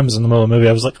 or 3 times in the middle of the movie,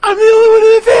 I was like, I'm the only one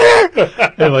in the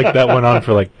theater! And like, that went on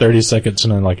for like 30 seconds,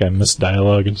 and then like, I missed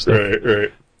dialogue and stuff.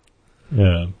 Right.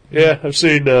 Yeah. Yeah, I've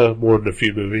seen more than a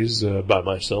few movies by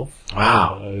myself.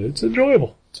 Wow. It's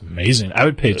enjoyable. It's amazing. I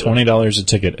would pay $20 a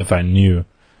ticket if I knew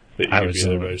That you I could was be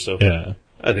there by yourself. Yeah.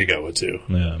 I think I would too.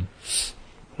 Yeah.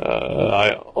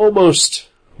 I almost,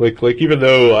 like even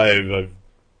though I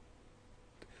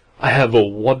have a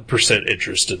 1%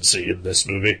 interest in seeing this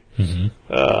movie,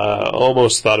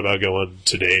 almost thought about going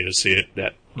today to see it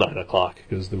at 9 o'clock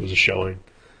because there was a showing.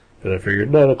 And I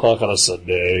figured 9 o'clock on a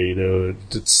Sunday,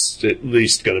 it's at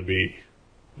least going to be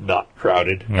not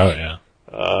crowded. Oh, yeah.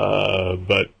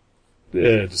 But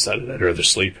I decided I'd rather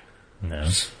sleep. Yeah.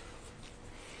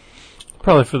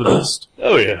 Probably for the best.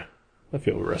 Oh, yeah. I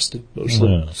feel rested,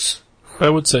 mostly. Yeah. I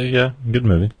would say, yeah, good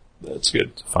movie. That's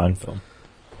good. It's a fine film.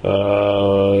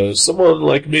 Someone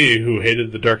like me who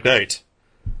hated The Dark Knight,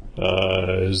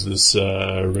 is this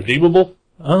redeemable?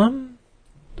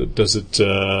 Does it,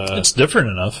 It's different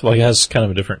enough. Like, it has kind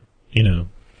of a different,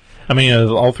 I mean,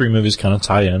 all 3 movies kind of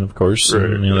tie in, of course. Right.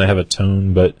 And, they have a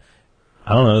tone, but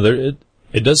I don't know.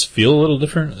 It does feel a little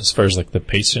different as far as like the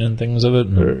pacing and things of it.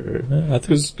 And, I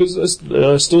think because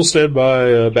I still stand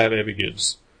by Batman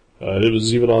Begins. It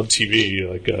was even on TV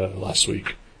last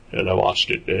week, and I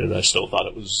watched it, and I still thought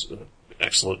it was an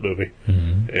excellent movie,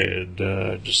 and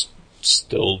just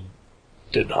still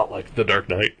did not like The Dark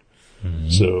Knight.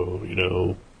 So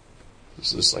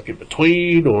is this like in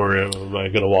between, or am I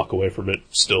going to walk away from it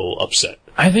still upset?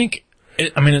 I think.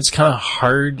 It's kind of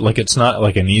hard. Like, it's not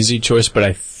like an easy choice, but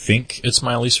I think it's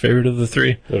my least favorite of the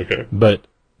 3. Okay. But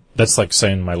that's like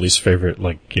saying my least favorite,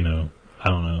 like, I don't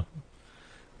know,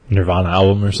 Nirvana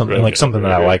album or something. Okay. Like something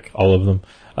that I like, all of them.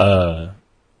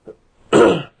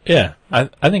 Yeah,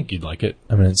 I think you'd like it.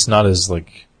 I mean, it's not as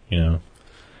like,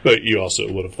 But you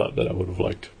also would have thought that I would have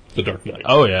liked The Dark Knight.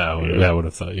 Oh yeah, I would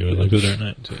have thought you would like The Dark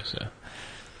Knight too, so.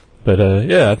 But,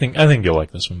 yeah, I think you'll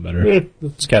like this one better. Yeah.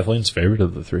 It's Kathleen's favorite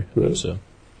of the 3, Yeah. so.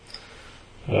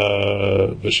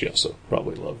 But she also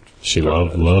probably loved. She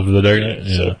loved The Dark Knight,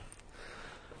 yeah.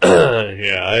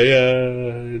 Yeah,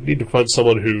 I need to find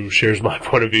someone who shares my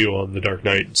point of view on The Dark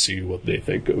Knight and see what they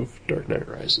think of Dark Knight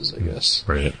Rises, I guess.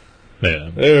 Right.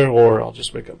 Yeah. Or I'll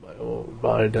just make up my own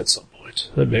mind at some point.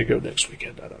 I may go next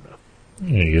weekend, I don't know.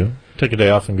 There you go. Take a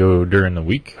day off and go during the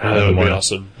week. That would be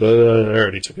awesome. But I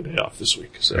already took a day off this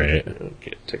week, so Right. I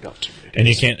can't take off too many days. And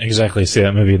you can't exactly see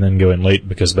that movie and then go in late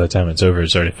because by the time it's over,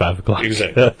 it's already 5 o'clock.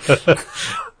 Exactly.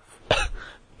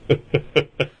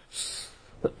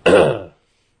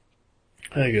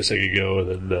 I guess I could go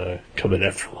and then come in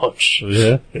after lunch.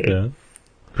 Yeah.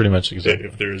 Pretty much exactly.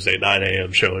 If there's a 9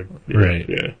 a.m. showing. Right.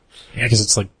 Yeah. Yeah, because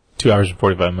it's like 2 hours and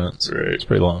 45 minutes. Right. It's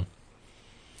pretty long.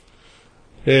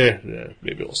 Yeah,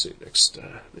 maybe we'll see next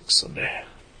Sunday.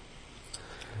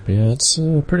 But yeah, that's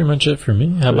pretty much it for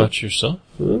me. How about yourself?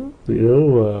 Well,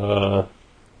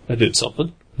 I did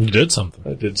something. You did something.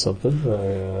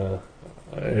 The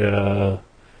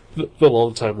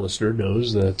long-time listener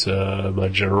knows that my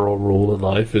general rule in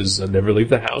life is I never leave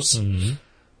the house.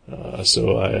 Mm-hmm.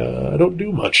 So I don't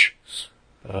do much.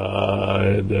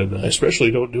 And I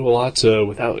especially don't do a lot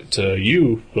without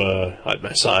you at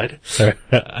my side.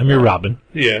 I'm your Robin.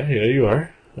 Yeah, you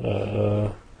are.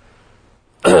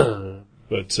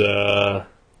 But I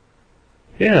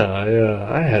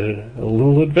had a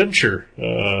little adventure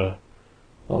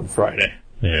on Friday.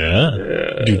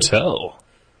 Yeah. Do tell.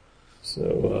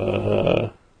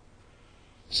 So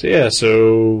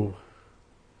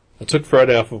I took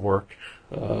Friday off of work.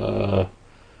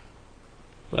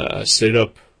 I stayed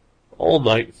up all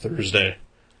night Thursday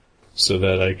so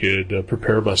that I could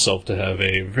prepare myself to have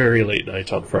a very late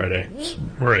night on Friday.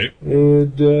 Right.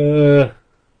 And it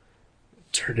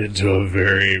turned into a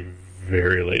very,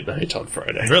 very late night on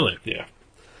Friday. Really? Yeah.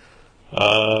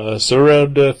 So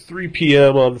around 3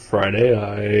 p.m. on Friday,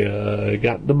 I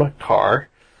got into my car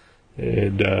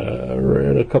and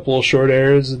ran a couple of short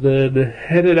errands and then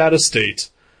headed out of state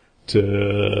to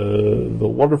the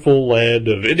wonderful land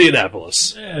of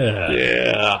Indianapolis. Yeah. 'Cause,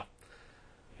 Yeah.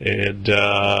 And, I, I had a little adventure, on Friday. So,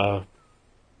 I took Friday off of work. I stayed up all night Thursday so that I could prepare myself to have a very late night on Friday. And it turned into a very, very late night on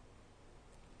Friday. So around 3 p.m. on Friday, I got into my car and ran a couple of short errands and then headed out of state to the wonderful land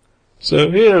of Indianapolis. Yeah. And So,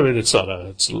 yeah, I mean, it's not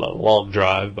it's a long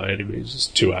drive by any means. It's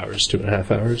 2 hours,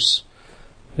 2.5 hours.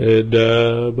 And,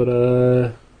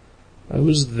 I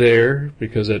was there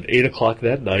because at 8 o'clock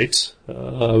that night,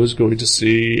 I was going to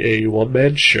see a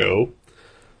one-man show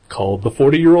called The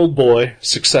 40-Year-Old Boy,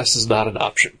 Success is Not an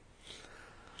Option.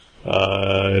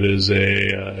 It is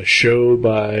a show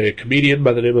by a comedian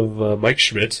by the name of Mike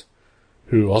Schmidt,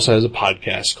 who also has a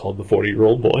podcast called The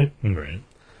 40-Year-Old Boy, Right.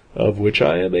 of which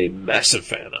I am a massive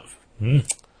fan of.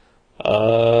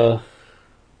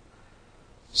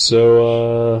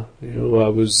 So,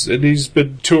 and he's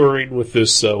been touring with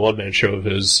this one-man show of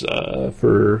his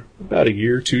for about a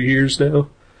year, 2 years now.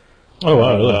 Oh,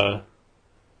 wow.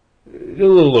 A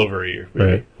little over a year,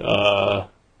 maybe. Right.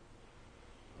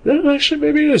 No, actually,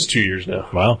 maybe it is 2 years now.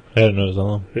 Wow. I didn't know it was that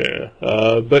long. Yeah.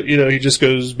 But, he just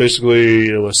goes basically,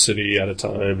 a city at a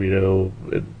time,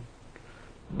 in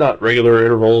not regular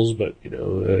intervals, but,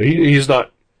 he's not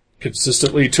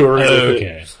consistently touring with it.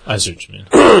 Okay. I see what you mean.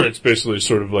 It's basically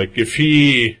sort of like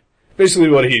basically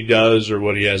what he does or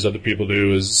what he has other people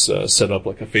do is set up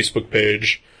like a Facebook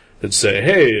page and say,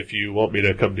 hey, if you want me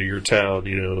to come to your town,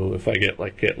 if I get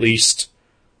like at least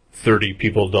 30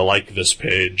 people to like this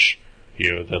page,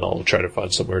 then I'll try to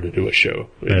find somewhere to do a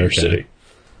show in your city.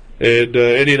 And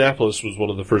Indianapolis was one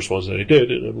of the first ones that he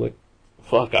did, and I'm like,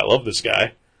 fuck, I love this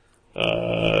guy.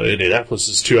 Indianapolis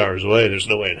is 2 hours away. There's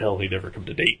no way in hell he'd ever come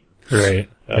to Dayton. Right.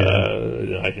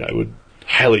 I would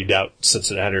highly doubt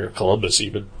Cincinnati or Columbus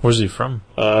even. Where's he from?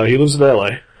 He lives in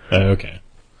LA. Okay.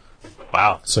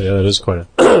 Wow. So yeah, that is quite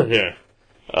a... Yeah.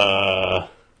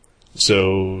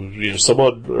 So,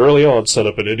 someone early on set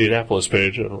up an Indianapolis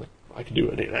page, and I'm like, I can do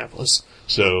Indianapolis.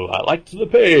 So I liked the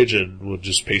page and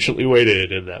just patiently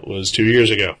waited, and that was 2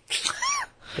 years ago.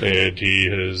 And he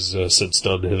has since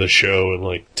done the show in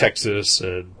like Texas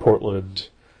and Portland,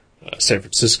 San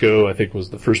Francisco, I think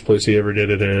was the first place he ever did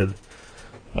it in.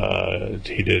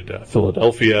 He did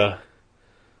Philadelphia.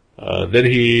 Then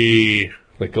he,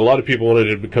 like a lot of people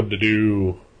wanted him to come to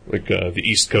do like the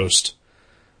East Coast.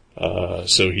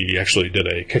 So he actually did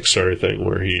a Kickstarter thing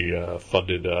where he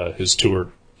funded his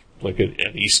tour, like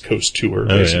an East Coast tour,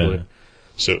 basically. Oh, yeah.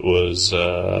 So it was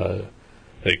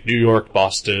like New York,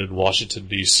 Boston, Washington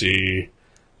D.C.,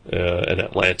 and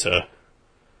Atlanta.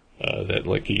 That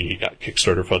like he got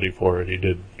Kickstarter funding for, and he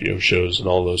did shows in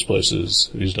all those places.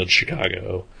 He's done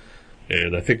Chicago,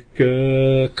 and I think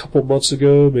a couple months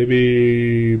ago,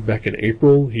 maybe back in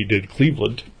April, he did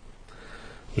Cleveland,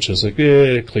 which I was like,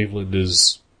 Cleveland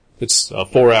it's a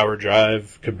 4-hour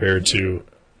drive compared to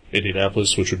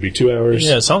Indianapolis, which would be 2 hours.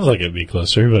 Yeah, it sounds like it'd be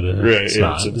closer, but it's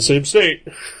not. It's in the same state.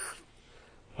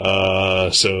 So I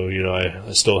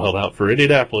still held out for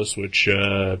Indianapolis, which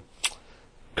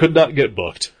could not get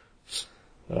booked.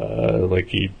 Like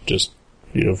he just,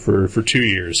 for 2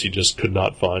 years, he just could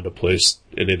not find a place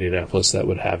in Indianapolis that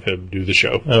would have him do the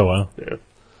show. Oh, wow. Yeah.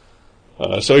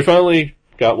 So he finally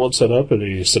got one set up, and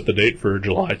he set the date for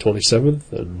July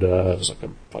 27th, and I was like,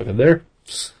 I'm fucking there.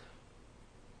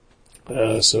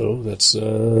 So that's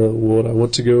what I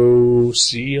went to go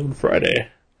see on Friday.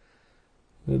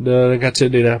 And I got to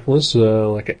Indianapolis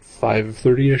like at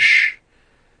 5:30ish,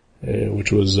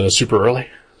 which was super early.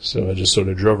 So I just sort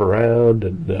of drove around,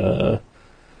 and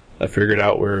I figured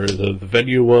out where the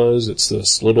venue was. It's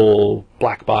this little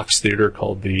black box theater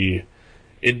called the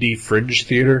Indie Fringe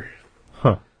Theater.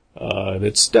 Huh. And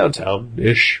it's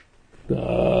downtown-ish.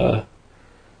 And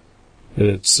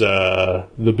it's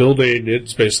the building,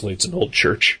 it's an old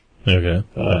church. Okay.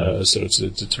 So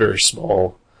it's very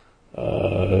small.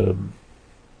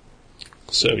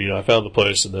 So, I found the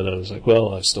place, and then I was like,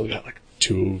 well, I still got like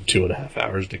 2.5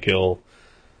 hours to kill.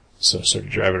 So I started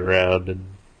driving around, and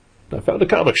I found a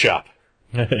comic shop.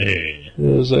 Hey.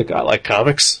 And I was like, I like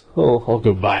comics. I'll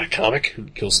go buy a comic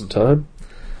and kill some time.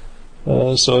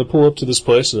 So I pull up to this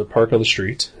place and I park on the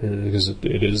street, because it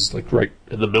is like right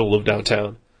in the middle of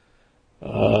downtown.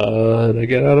 And I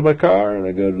get out of my car and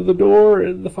I go to the door,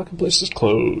 and the fucking place is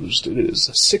closed. It is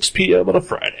 6 p.m. on a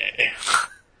Friday.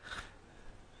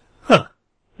 Huh.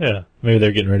 Yeah. Maybe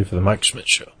they're getting ready for the Mike Schmidt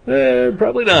show.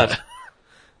 Probably not.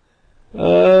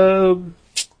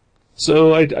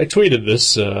 So I tweeted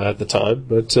this at the time,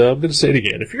 but I'm going to say it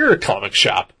again. If you're a comic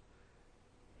shop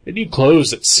and you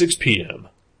close at 6 p.m.,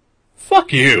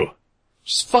 fuck you.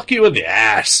 Just fuck you in the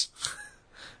ass.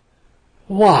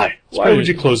 Why? Why would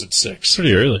you close at 6?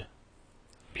 Pretty early.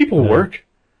 People work.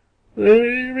 I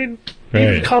mean,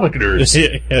 even comic nerds.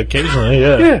 Yeah, occasionally,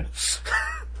 yeah. Yeah.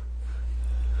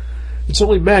 It's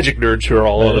only magic nerds who are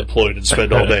all unemployed and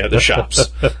spend all day at the shops.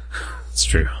 It's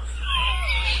true.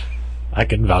 I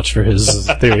can vouch for his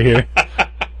theory here.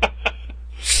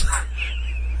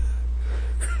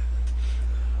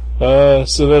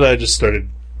 So then I just started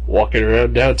walking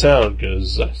around downtown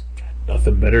because I had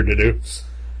nothing better to do.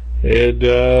 And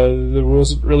there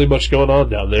wasn't really much going on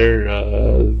down there.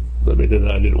 I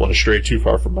didn't want to stray too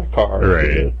far from my car.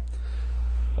 Right.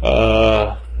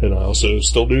 And I also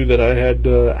still knew that I had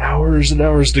hours and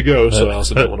hours to go, so I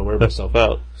also didn't want to wear myself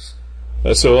out.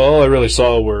 So all I really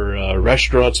saw were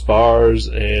restaurants, bars,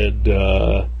 and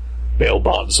bail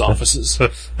bonds offices.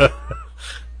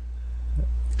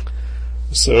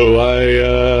 So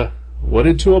I went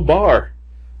into a bar,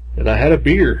 and I had a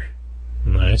beer.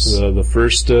 Nice. The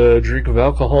first drink of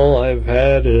alcohol I've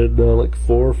had in like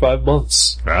 4 or 5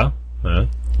 months. Yeah.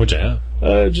 What'd you have?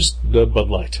 Just Bud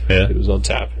Light. Yeah. It was on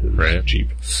tap. It was Right. cheap.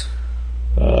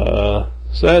 So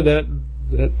I had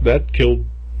that killed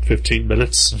 15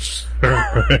 minutes.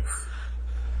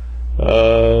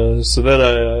 So then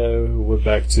I went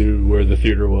back to where the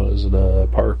theater was, and I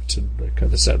parked, and I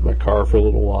kind of sat in my car for a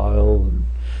little while, and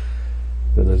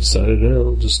then I decided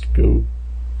I'll just go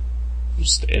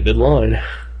stand in line,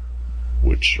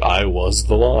 which I was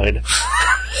the line.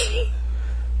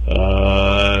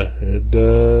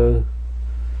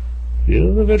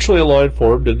 Eventually a line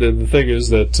formed, and the thing is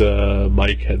that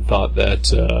Mike had thought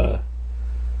that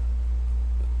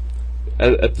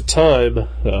at the time,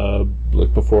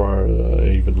 like before I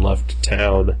even left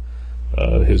town,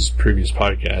 his previous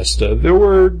podcast, there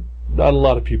were not a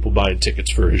lot of people buying tickets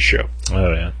for his show.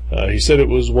 Oh, yeah. He said it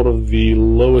was one of the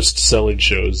lowest selling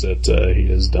shows that he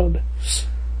has done.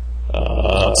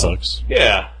 That sucks.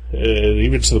 Yeah, and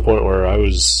even to the point where I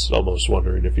was almost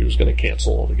wondering if he was going to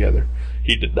cancel altogether.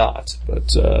 He did not,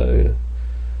 but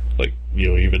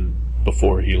even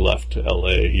before he left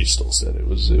LA, he still said it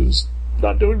was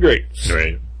not doing great.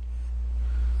 Right.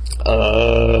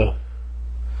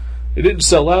 It didn't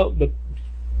sell out, but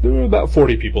there were about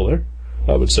 40 people there,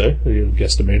 I would say,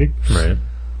 guesstimating. Right.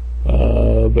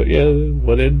 But yeah,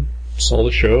 went in, saw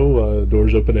the show,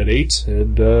 doors open at 8,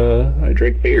 and I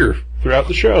drank beer throughout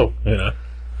the show. Yeah.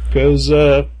 Because,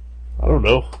 I don't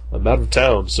know, I'm out of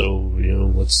town, so,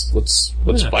 let's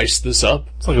spice this up.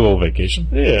 It's like a little vacation.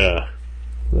 Yeah.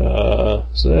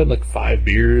 So I had like 5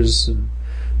 beers, and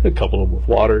a couple of them with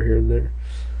water here and there.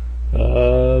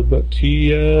 But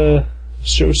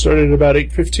show started at about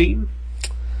 8:15,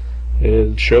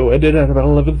 and show ended at about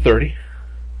 11:30.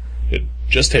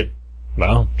 Just him.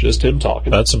 Wow. Just him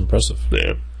talking. That's impressive.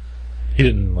 Yeah. He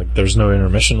didn't, there was no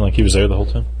intermission, he was there the whole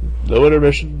time? No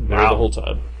intermission, there Wow. the whole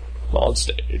time. On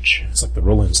stage. It's like the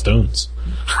Rolling Stones.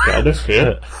 Kind of,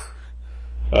 yeah.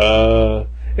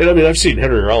 And I've seen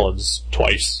Henry Rollins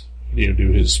twice,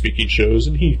 do his speaking shows,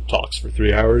 and he talks for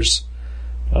 3 hours.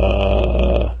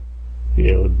 And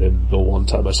then the one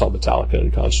time I saw Metallica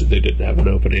in concert, they didn't have an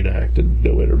opening act and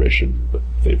no intermission, but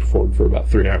they performed for about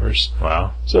 3 hours.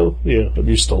 Wow. So, I'm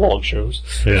used to long shows.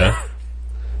 Yeah.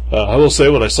 I will say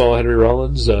when I saw Henry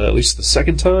Rollins, at least the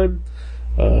second time,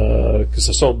 because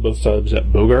I saw him both times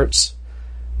at Bogart's,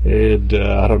 and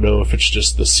I don't know if it's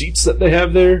just the seats that they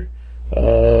have there,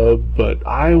 but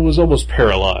I was almost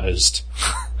paralyzed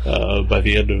by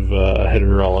the end of Henry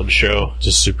Rollins' show.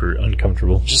 Just super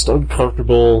uncomfortable. Just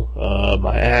uncomfortable.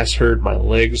 My ass hurt, my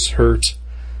legs hurt.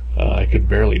 I could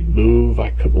barely move. I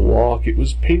couldn't walk. It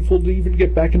was painful to even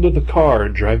get back into the car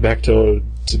and drive back to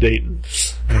Dayton.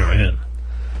 Oh, man.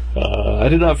 I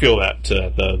did not feel that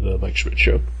at the Mike Schmidt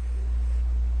show.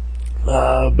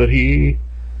 But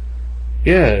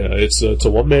it's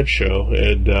a one-man show,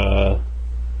 and I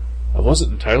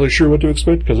wasn't entirely sure what to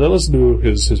expect because I listened to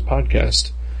his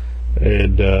podcast,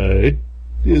 and it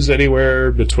is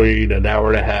anywhere between an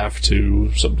hour and a half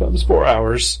to sometimes 4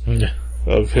 hours Yeah.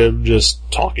 of him just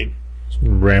talking.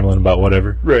 Rambling about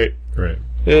whatever. Right. Right.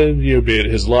 And, be it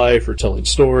his life or telling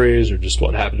stories or just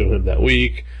what happened to him that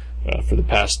week. For the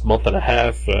past month and a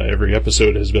half, every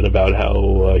episode has been about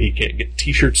how he can't get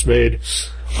t-shirts made.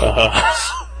 But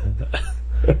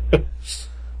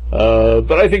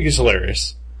I think he's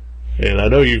hilarious. And I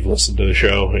know you've listened to the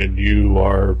show, and you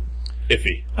are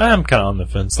iffy. I'm kind of on the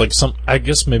fence. I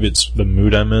guess maybe it's the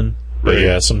mood I'm in. But Right.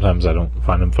 yeah, sometimes I don't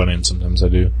find him funny, and sometimes I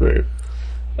do. Right.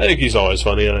 I think he's always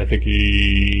funny, and I think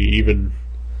even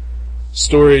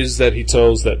stories that he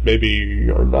tells that maybe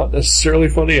are not necessarily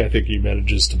funny, I think he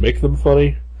manages to make them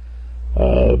funny.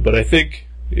 But I think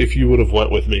if you would have went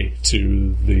with me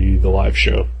to the live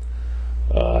show,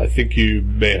 I think you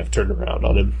may have turned around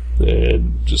on him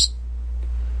and just,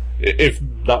 if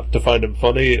not to find him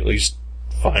funny, at least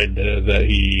find that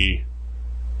he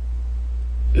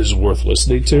is worth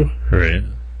listening to. Right.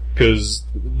 Because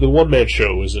the one-man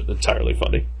show isn't entirely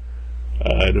funny.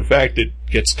 And in fact, it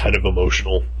gets kind of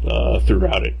emotional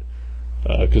throughout it.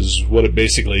 Because what it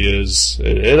basically is,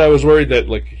 and I was worried that,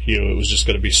 like, it was just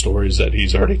going to be stories that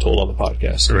he's already told on the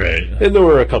podcast. Right. And there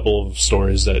were a couple of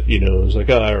stories that, it was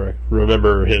like, I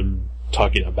remember him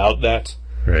talking about that.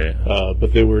 Right.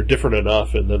 But they were different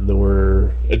enough, and then there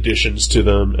were additions to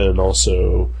them, and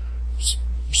also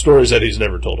stories that he's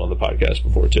never told on the podcast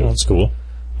before, too. That's cool.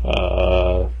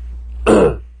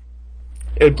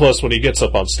 And plus, when he gets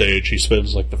up on stage, he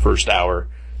spends, like, the first hour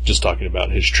just talking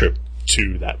about his trip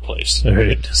to that place.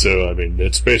 Right. So, I mean,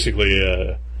 it's basically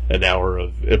an hour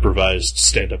of improvised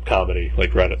stand-up comedy,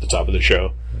 like right at the top of the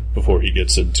show, before he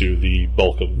gets into the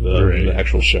bulk of the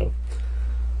actual show.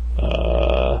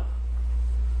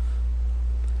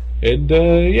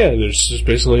 There's just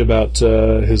basically about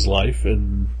his life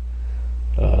and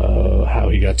how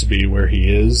he got to be where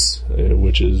he is,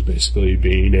 which is basically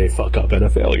being a fuck-up and a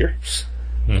failure.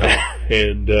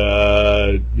 And,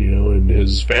 and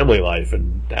his family life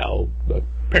and how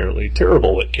apparently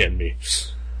terrible it can be.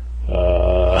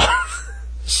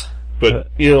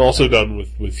 But, also done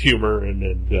with humor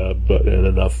and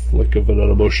enough, like, of an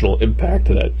emotional impact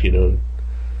that,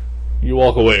 you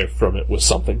walk away from it with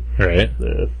something. Right.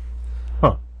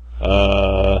 Huh.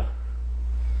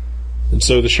 And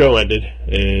so the show ended,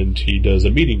 and he does a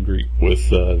meet and greet with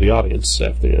the audience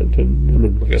at the end. And, I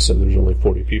mean, like I said, there's only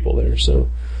 40 people there, so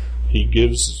he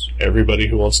gives everybody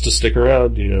who wants to stick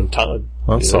around, time.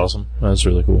 That's awesome. That's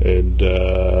really cool.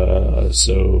 And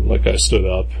so, like, I stood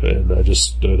up, and I just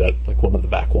stood at, like, one of the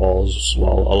back walls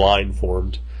while a line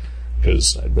formed,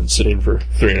 because I'd been sitting for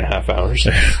 3.5 hours.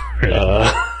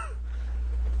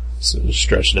 So just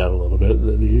stretched out a little bit,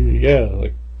 and then,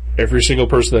 like, every single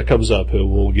person that comes up, he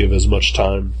will give as much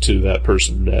time to that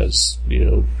person as,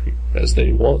 as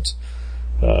they want.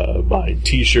 Buying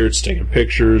t-shirts, taking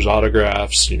pictures,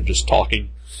 autographs, just talking.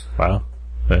 Wow.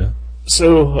 Yeah.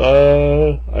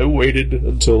 So, I waited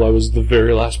until I was the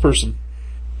very last person.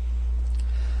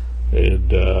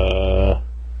 And, so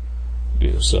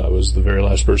I was the very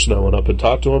last person. I went up and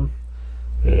talked to him.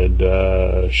 And,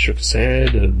 shook his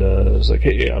hand, and, I was like,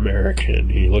 "Hey, I'm Eric."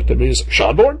 And he looked at me and was like,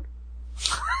 "Seanborn?"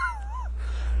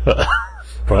 Well,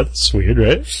 that's weird,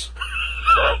 right?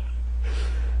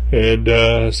 And,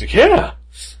 I was like, "Yeah."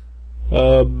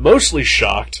 Mostly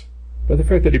shocked by the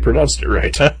fact that he pronounced it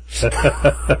right.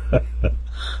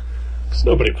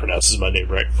 Nobody pronounces my name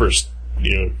right first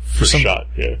shot.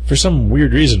 Yeah. For some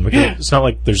weird reason, because it's not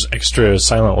like there's extra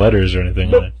silent letters or anything.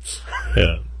 Nope.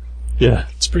 Yeah. Yeah,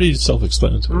 it's pretty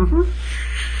self-explanatory. Mm-hmm.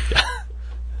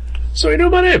 So he knew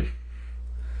my name.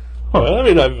 Huh. I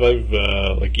mean, I've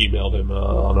like emailed him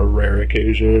on a rare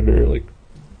occasion, or like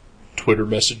Twitter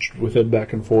messaged with him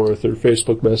back and forth, or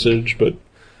Facebook message, but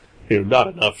not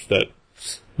enough that.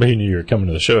 But he knew you were coming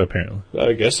to the show, apparently.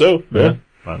 I guess so. Yeah.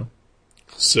 Wow.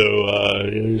 So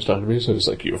he was talking to me. So he was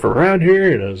like, "You from around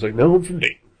here?" And I was like, "No, I'm from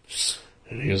Dayton."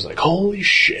 And he was like, "Holy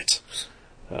shit."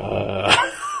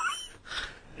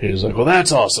 He was like, "Well,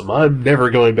 that's awesome. I'm never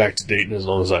going back to Dayton as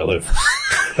long as I live."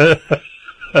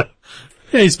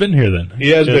 Yeah, he's been here then.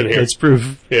 He has been here. That's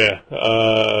proof. Yeah.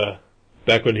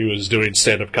 Back when he was doing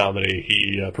stand-up comedy,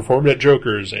 he performed at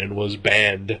Joker's and was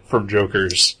banned from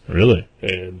Joker's. Really?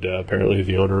 And apparently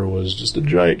the owner was just a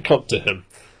giant cunt to him.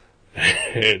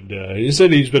 And he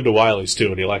said he's been to Wiley's too,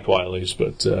 and he liked Wiley's,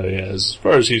 but as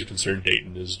far as he's concerned,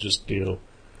 Dayton is just,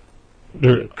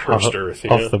 cursed earth.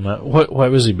 Off the map. Why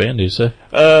was he banned, do you say?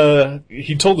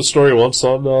 He told the story once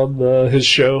on his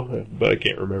show, but I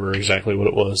can't remember exactly what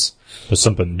it was. It was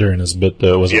something during his bit,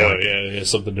 though, wasn't it? Yeah,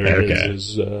 something during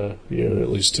his at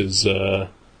least his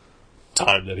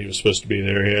time that he was supposed to be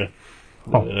there, yeah.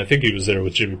 Oh. And I think he was there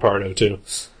with Jimmy Pardo, too.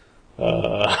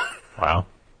 Wow.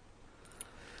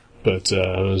 But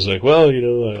I was like, well,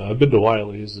 I've been to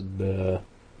Wiley's, and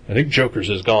I think Joker's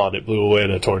is gone. It blew away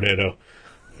in a tornado.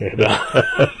 And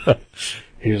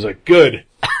he was like, good.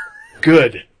 I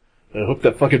hope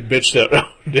that fucking bitch that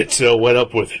went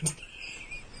up with it.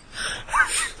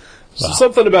 So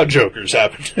something about Joker's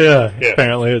happened. Yeah,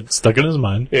 apparently it stuck in his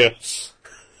mind. Yeah.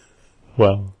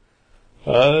 Well.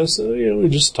 So, we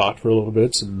just talked for a little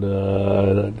bit, and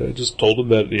I just told him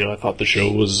that, I thought the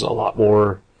show was a lot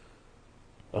more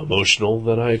emotional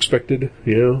than I expected,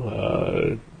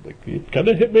 like, it kind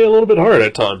of hit me a little bit hard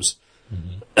at times.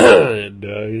 Mm-hmm. And,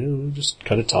 we just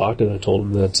kind of talked, and I told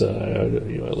him that, I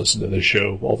listen to this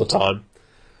show all the time,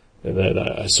 and that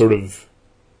I sort of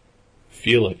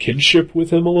feel a kinship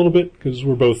with him a little bit, because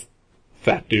we're both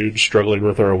fat dudes struggling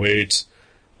with our weight,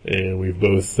 and we've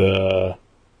both, kind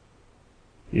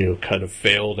of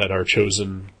failed at our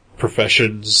chosen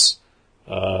professions,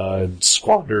 and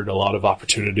squandered a lot of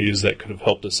opportunities that could have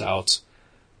helped us out.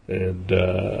 And,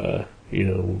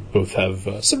 both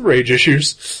have some rage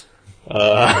issues.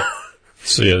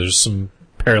 So yeah, there's some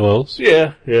parallels.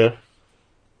 Yeah.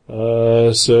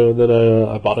 So then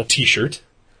I bought a T-shirt,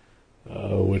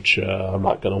 which I'm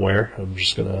not gonna wear. I'm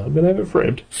gonna have it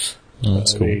framed. Oh,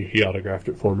 that's cool. He autographed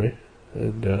it for me,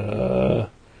 and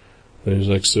he was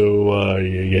like, "So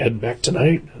you heading back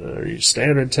tonight? Are you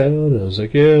staying in town?" And I was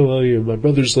like, "Yeah, well, my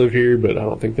brothers live here, but I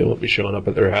don't think they want me showing up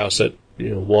at their house at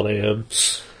 1 a.m."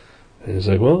 And he's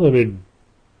like, "Well, I mean,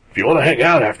 if you want to hang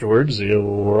out afterwards,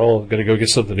 we're all gonna go get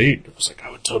something to eat." I was like, "I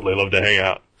would totally love to hang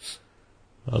out."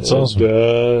 That's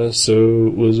awesome. So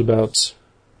it was about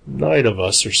 9 of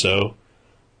us or so,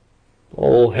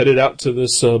 all headed out to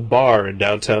this bar in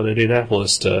downtown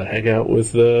Indianapolis to hang out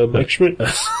with Mike Schmidt.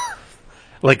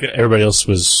 Like everybody else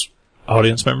was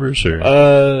audience members, or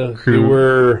there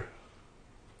were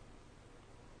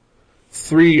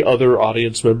 3 other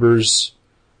audience members.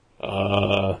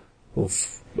 I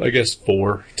guess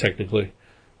 4 technically.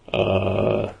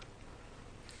 Because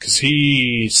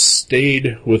he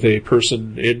stayed with a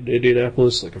person in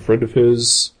Indianapolis, like a friend of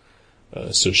his.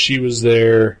 So she was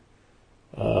there.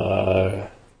 So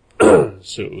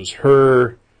it was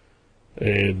her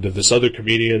and this other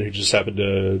comedian who just happened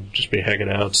to just be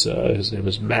hanging out. His name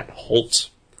was Matt Holt.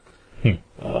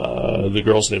 The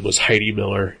girl's name was Heidi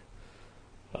Miller.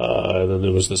 And then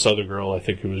there was this other girl, I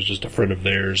think, who was just a friend of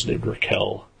theirs, named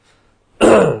Raquel.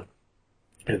 And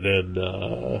then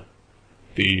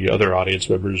the other audience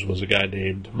members was a guy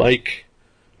named Mike,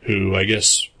 who I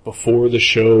guess before the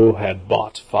show had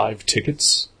bought 5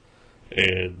 tickets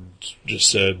and just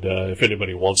said if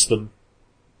anybody wants them,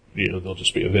 they'll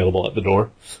just be available at the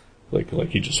door. Like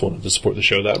he just wanted to support the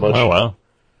show that much. Oh, wow.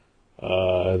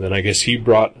 And then I guess he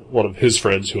brought one of his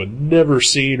friends who had never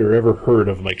seen or ever heard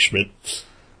of Mike Schmidt.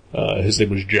 His name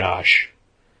was Josh.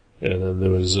 And then there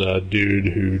was a dude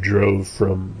who drove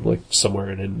from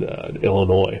somewhere in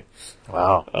Illinois.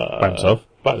 Wow. By himself?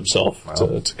 By himself.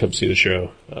 Wow. To come see the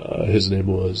show. His name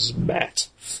was Matt.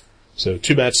 So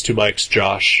 2 Matts, 2 Mikes,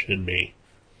 Josh, and me.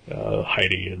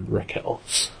 Heidi and Raquel.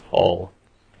 All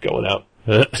going out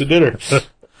to dinner.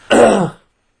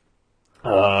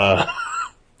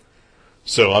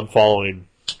 So I'm following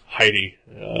Heidi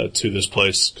to this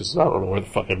place because I don't know where the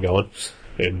fuck I'm going.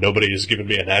 And nobody has given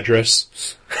me an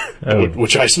address,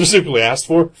 which I specifically asked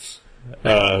for.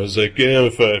 I was like, yeah,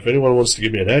 if anyone wants to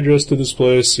give me an address to this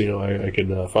place, I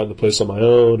can find the place on my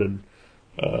own. And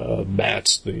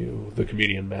Matt, the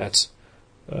comedian Matt,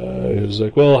 he was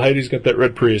like, well, Heidi's got that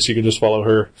red Prius, you can just follow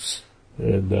her.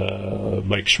 And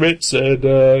Mike Schmidt said,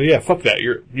 yeah, fuck that,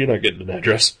 you're not getting an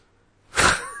address.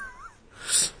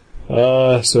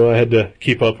 So I had to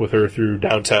keep up with her through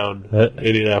downtown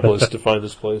Indianapolis to find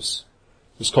this place.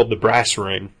 It's called the Brass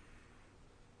Ring.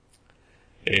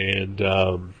 And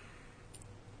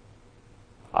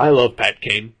I love Pat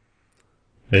Kane.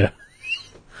 Yeah.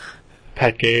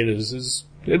 Pat Kane is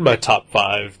in my top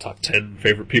 5, top 10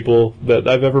 favorite people that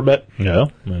I've ever met. No.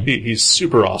 He's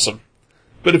super awesome.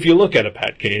 But if you look at a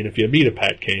Pat Kane, if you meet a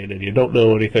Pat Kane and you don't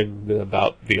know anything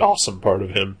about the awesome part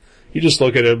of him, you just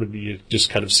look at him and you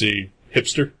just kind of see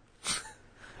hipster.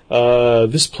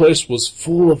 This place was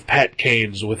full of Pat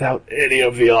Kanes without any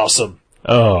of the awesome.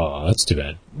 Oh, that's too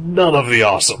bad. None of the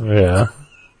awesome. Yeah.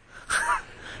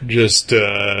 Just,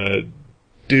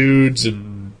 dudes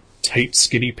in tight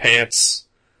skinny pants.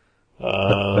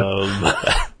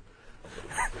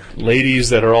 Ladies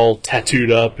that are all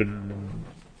tattooed up and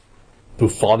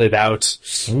buffoned out.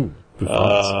 Ooh,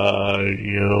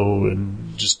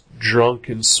 and just drunk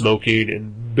and smoking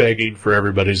and begging for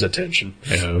everybody's attention.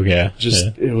 Oh, yeah.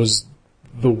 It was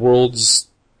the world's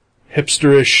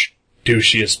hipsterish,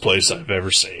 douchiest place I've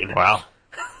ever seen. Wow.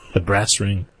 The Brass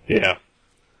Ring. Yeah.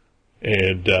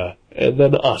 And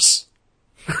then us.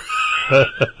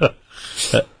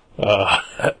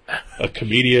 A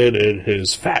comedian and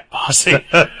his fat posse.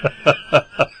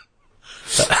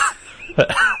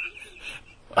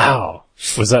 Wow.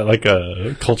 Was that like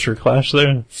a culture clash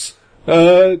there?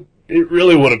 It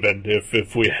really would have been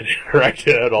if we had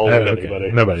interacted at all with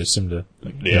anybody. Nobody seemed to.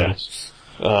 Notice.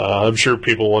 I'm sure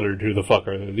people wondered who the fuck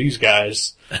are these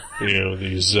guys.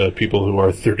 These people who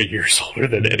are 30 years older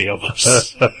than any of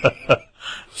us.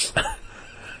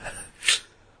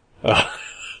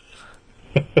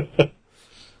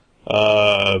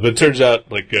 But it turns out,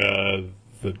 the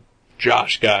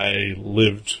Josh guy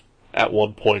lived at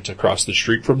one point across the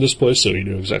street from this place, so he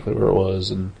knew exactly where it was.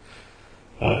 And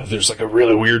there's a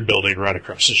really weird building right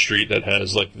across the street that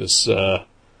has this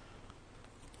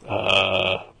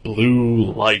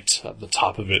blue light on the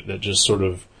top of it that just sort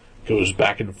of goes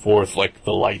back and forth like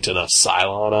the light in a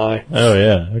Cylon eye. Oh,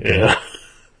 yeah. Okay. Yeah.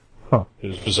 Huh. It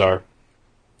was bizarre.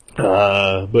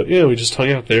 But yeah, we just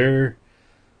hung out there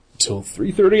until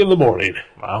 3:30 in the morning.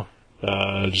 Wow.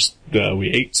 We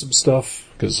ate some stuff,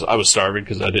 because I was starving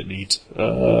because I didn't eat.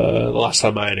 The last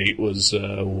time I had ate was,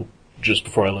 just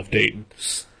before I left Dayton.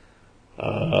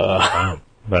 Wow.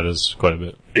 That is quite a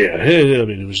bit. Yeah, I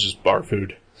mean, it was just bar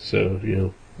food, so,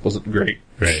 wasn't great.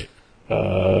 Right.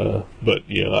 But,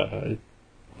 I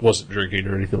wasn't drinking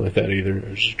or anything like that either.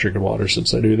 I was just drinking water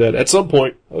since I knew that at some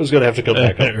point I was gonna have to come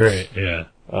back up. Right, yeah.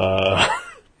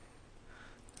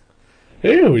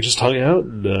 Yeah, we just hung out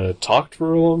and talked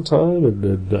for a long time, and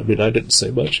then, I mean, I didn't say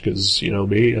much because,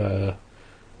 me,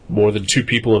 more than two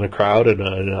people in a crowd,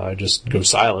 and I just go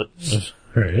silent.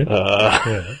 Right.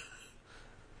 Yeah.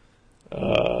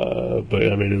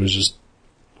 But I mean, it was just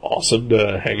awesome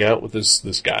to hang out with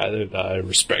this guy that I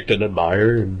respect and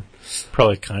admire, and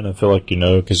Probably kind of feel like you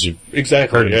know because you've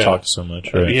exactly heard him yeah. talk so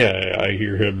much, right? Yeah, I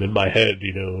hear him in my head,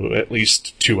 at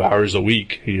least 2 hours a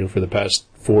week, for the past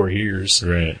 4 years.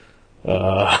 Right.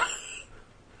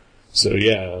 So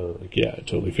I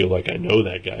totally feel like I know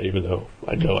that guy, even though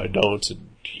I know I don't, and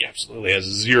he absolutely has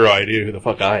zero idea who the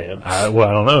fuck I am. I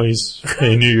don't know.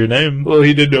 He knew your name. Well,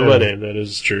 he did know my name, that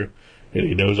is true. And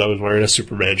he knows I was wearing a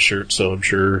Superman shirt, so I'm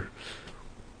sure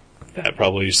that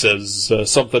probably says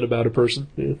something about a person.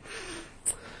 Yeah.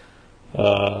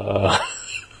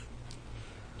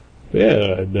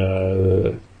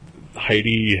 And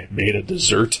Heidi made a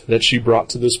dessert that she brought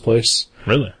to this place.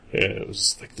 Really? Yeah, it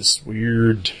was like this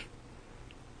weird,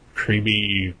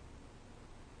 creamy,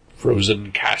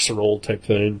 frozen casserole type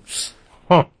thing.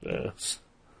 Huh. Yeah.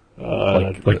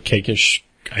 Like cake-ish,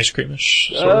 ice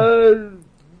creamish? Sort of?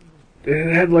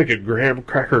 It had like a graham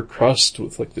cracker crust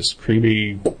with like this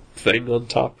creamy thing on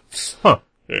top. Huh.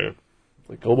 Yeah.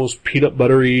 Like almost peanut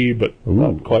buttery, but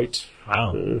not quite.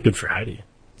 Wow. Good for Heidi.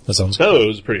 That sounds No, good. it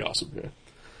was pretty awesome. Yeah.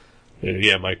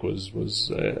 Yeah, Mike was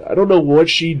I don't know what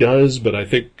she does, but I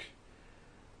think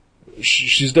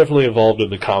she's definitely involved in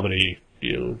the comedy,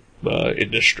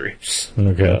 industry.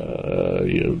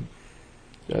 Okay.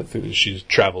 I think she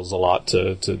travels a lot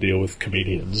to deal with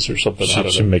comedians or something. I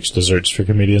don't She know. makes desserts for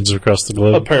comedians across the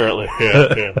globe. Apparently,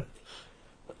 yeah.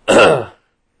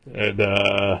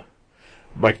 And,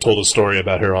 Mike told a story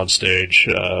about her on stage,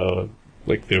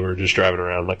 like they were just driving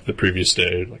around like the previous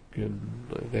day, and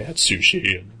they had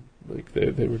sushi, and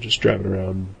they were just driving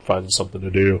around finding something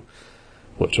to do.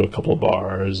 Went to a couple of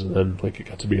bars, and then it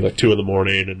got to be 2 a.m,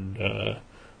 and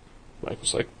Mike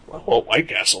was like, "I want White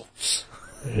Castle,"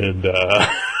 and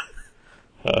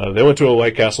they went to a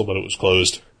White Castle, but it was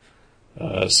closed.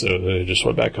 So they just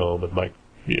went back home, and Mike,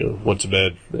 went to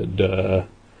bed, and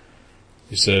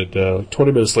he said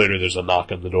 20 minutes later there's a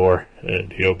knock on the door,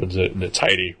 and he opens it, and it's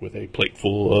Heidi with a plate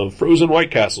full of frozen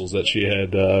White Castles that she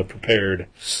had prepared.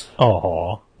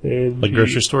 Aw. And Like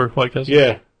grocery store White Castle?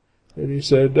 Yeah. And he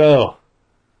said, "No,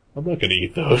 I'm not going to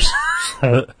eat those."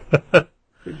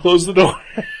 He closed the door.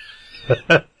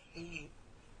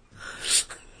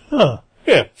 Huh.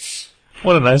 Yeah.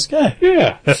 What a nice guy.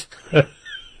 Yeah.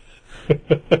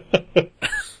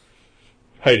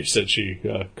 Heidi said she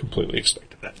completely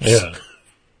expected that. Yeah.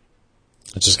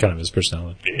 It's just kind of his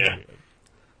personality. Yeah.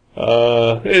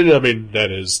 And I mean,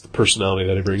 that is the personality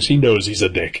that he brings. He knows he's a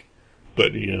dick,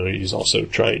 but, he's also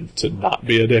trying to not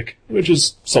be a dick, which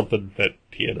is something that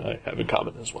he and I have in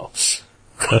common as well.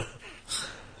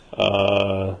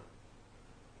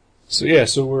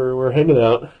 So we're hanging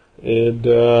out, and,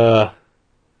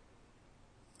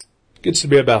 gets to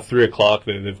be about 3 o'clock.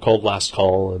 They've called last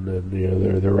call, and then,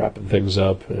 they're wrapping things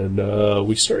up, and,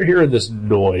 we start hearing this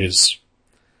noise.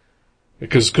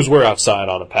 Because we're outside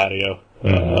on a patio,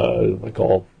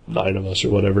 all 9 of us or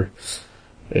whatever.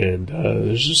 And,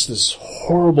 there's just this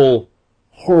horrible,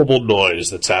 horrible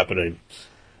noise that's happening.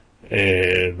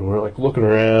 And we're looking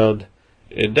around,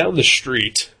 and down the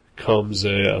street comes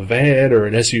a van or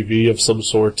an SUV of some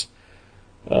sort,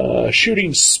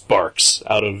 shooting sparks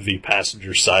out of the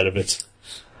passenger side of it.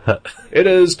 It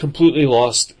has completely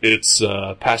lost its,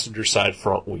 passenger side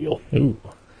front wheel. Ooh.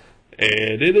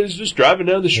 And it is just driving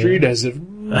down the street as if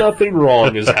nothing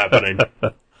wrong is happening.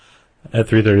 At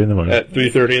 3:30 in the morning. At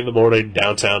 3:30 in the morning,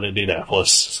 downtown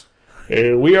Indianapolis.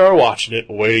 And we are watching it,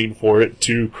 waiting for it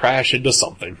to crash into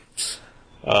something.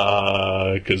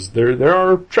 Cause there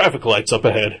are traffic lights up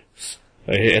ahead.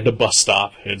 And a bus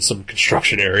stop, and some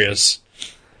construction areas.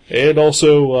 And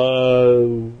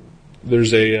also,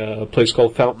 there's a place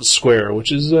called Fountain Square,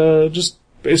 which is, just,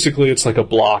 basically it's like a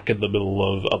block in the middle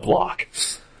of a block.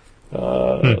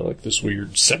 Like this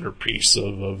weird centerpiece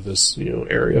of this,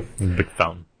 area. Big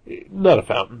fountain. Not a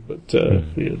fountain, but,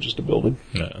 just a building.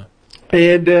 Yeah.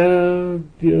 And, I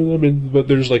mean, but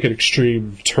there's like an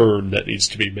extreme turn that needs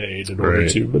to be made in order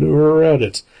to maneuver around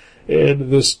it.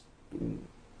 And this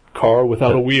car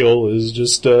without a wheel is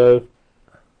just,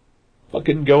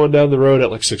 fucking going down the road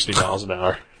at like 60 miles an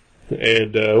hour.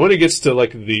 And, when it gets to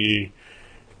like the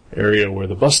area where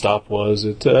the bus stop was,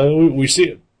 we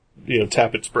see it,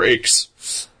 tap its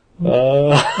brakes.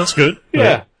 That's good.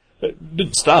 Yeah. It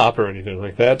didn't stop or anything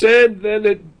like that. And then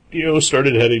it,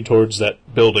 started heading towards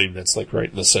that building that's like right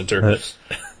in the center.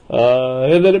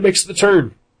 And then it makes the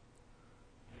turn.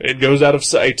 And goes out of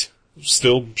sight.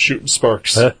 Still shooting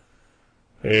sparks.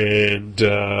 And,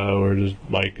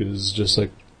 Mike is just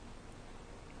like,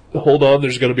 hold on,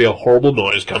 there's gonna be a horrible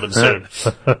noise coming soon.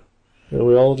 And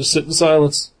we all just sit in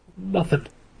silence. Nothing.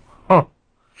 Huh.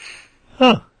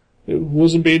 It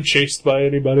wasn't being chased by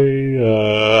anybody,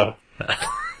 and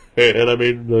I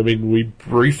mean, we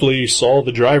briefly saw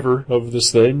the driver of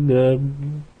this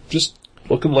thing, just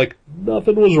looking like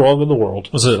nothing was wrong in the world.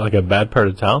 Was it like a bad part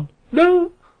of town?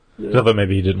 No. I thought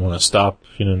maybe he didn't want to stop,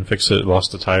 and fix it,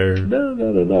 lost a tire. No,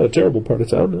 not a terrible part of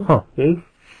town, no. Huh. Yeah.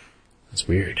 That's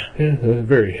weird. Yeah,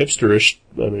 very hipsterish.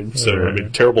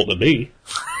 Terrible to me.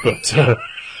 But,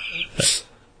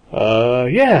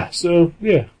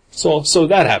 So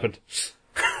that happened.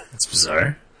 That's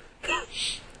bizarre.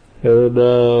 And,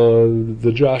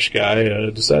 the Josh guy,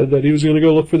 decided that he was gonna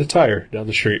go look for the tire down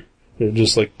the street. And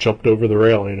just, jumped over the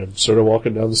railing and started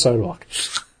walking down the sidewalk.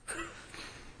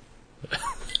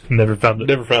 Never found it.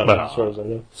 Never found it, as far as I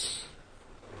know.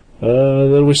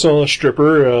 Then we saw a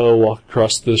stripper, walk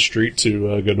across the street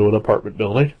to, go to an apartment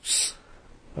building.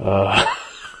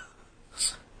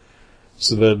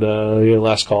 So then,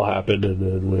 last call happened, and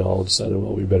then we all decided,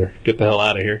 well, we better get the hell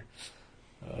out of here.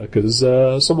 Cause,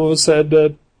 some of us had,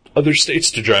 other states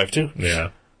to drive to.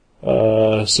 Yeah.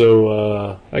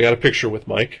 So I got a picture with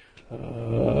Mike,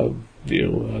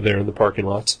 there in the parking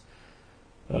lot.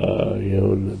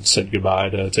 And said goodbye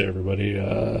to everybody.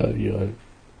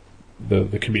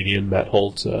 The comedian Matt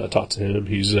Holt, talked to him.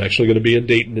 He's actually going to be in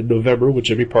Dayton in November with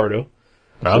Jimmy Pardo.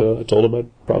 Oh. So I told him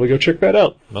I'd probably go check that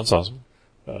out. That's awesome.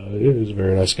 He's a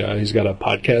very nice guy. He's got a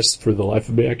podcast. For the life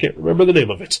of me, I can't remember the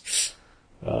name of it.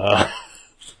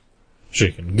 Sure,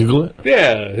 you can Google it.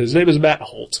 Yeah, his name is Matt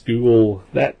Holt. Google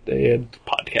that and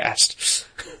podcast.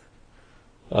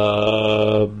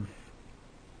 And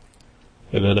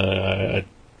then I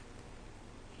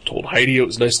told Heidi it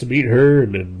was nice to meet her,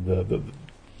 and then the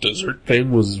dessert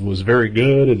thing was very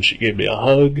good, and she gave me a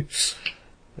hug.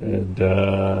 And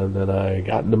then I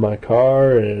got into my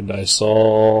car, and I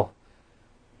saw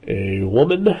a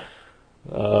woman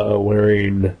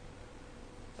wearing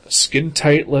a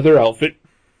skin-tight leather outfit,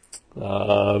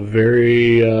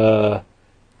 very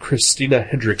Christina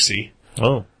Hendricksy.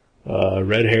 Oh.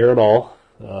 Red hair and all.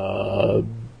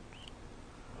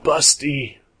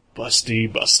 Busty.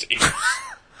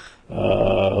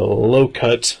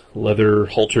 Low-cut leather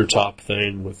halter top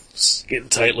thing with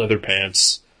skin-tight leather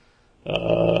pants.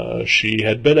 She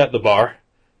had been at the bar,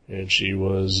 and she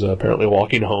was apparently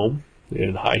walking home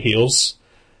in high heels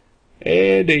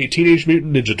and a Teenage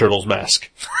Mutant Ninja Turtles mask.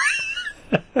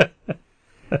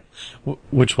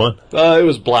 Which one? It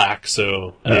was black,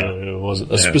 so it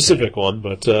wasn't a specific one,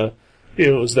 but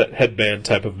it was that headband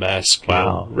type of mask.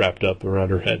 Wow. Wrapped up around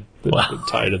her head and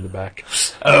tied in the back.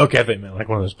 Oh, okay, I thought you meant like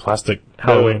one of those plastic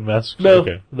Halloween masks. No,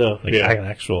 okay. no, Like yeah. an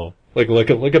actual Like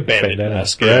a bandit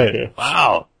mask. Right. Yeah.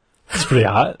 Wow. That's pretty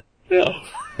hot. Yeah.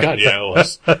 God, yeah, it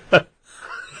was.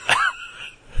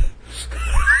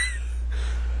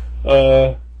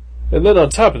 And then on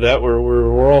top of that,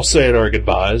 we're all saying our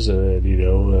goodbyes,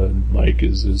 and Mike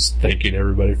is thanking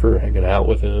everybody for hanging out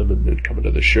with him and coming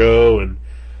to the show, and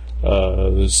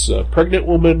this pregnant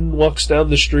woman walks down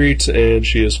the street, and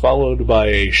she is followed by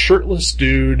a shirtless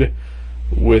dude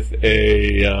with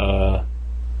a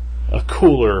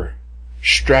cooler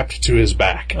strapped to his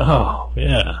back. Oh,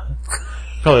 yeah.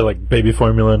 Probably like baby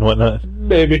formula and whatnot.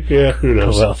 Maybe, yeah, who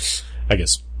knows? Well, I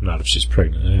guess not if she's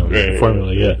pregnant. I don't know Right, formula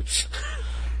right. yet.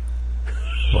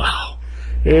 Wow.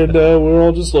 And we're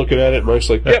all just looking at it, and Mike's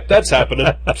like, yep, that's happening.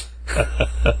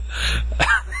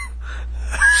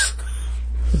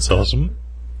 That's awesome.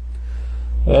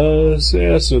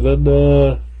 So then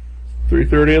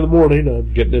 3:30 in the morning,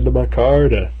 I'm getting into my car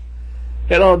to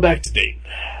head on back to Dayton.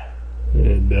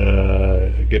 And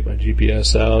get my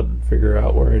GPS out and figure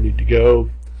out where I need to go.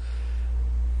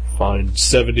 Find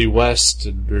 70 west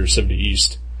or 70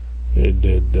 east. And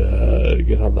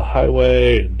get on the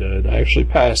highway, and I actually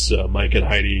pass Mike and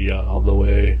Heidi on the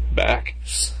way back.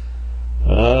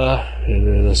 And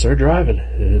then I start driving,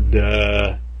 and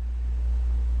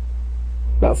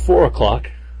about 4 o'clock,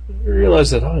 I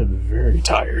realized that I'm very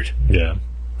tired. Yeah.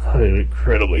 I am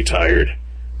incredibly tired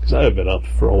because I have been up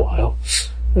for a while.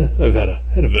 I've had a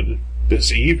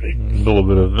busy evening. A little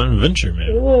bit of an adventure, A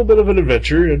maybe. little bit of an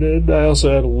adventure, and then I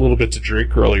also had a little bit to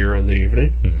drink earlier in the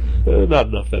evening. Mm-hmm. Not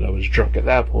enough that I was drunk at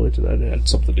that point, and I had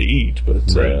something to eat, but,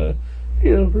 Right.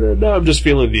 now I'm just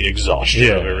feeling the exhaustion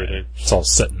of everything. It's all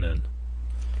setting in.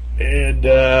 And,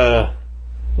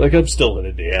 I'm still in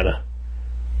Indiana.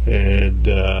 And,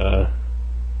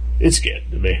 it's getting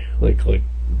to me.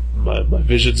 My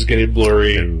vision's getting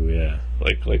blurry. Ooh, yeah.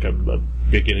 I'm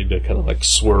beginning to kind of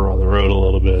swerve on the road a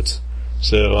little bit.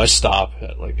 So I stop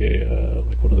at one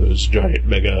of those giant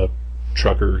mega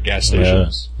trucker gas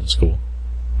stations. Yeah, that's cool.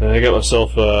 And I got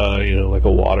myself, a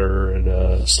water and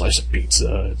a slice of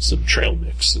pizza and some trail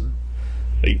mix. And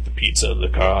I eat the pizza in the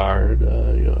car and,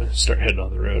 I start heading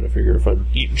on the road. I figure if I'm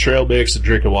eating trail mix and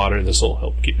drinking water, this will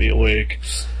help keep me awake.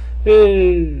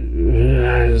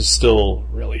 It's still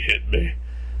really hitting me.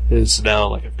 It's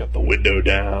now I've got the window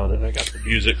down and I got the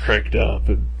music cranked up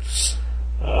and,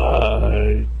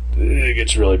 it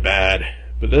gets really bad.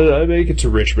 But then I make it to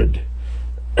Richmond.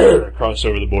 I cross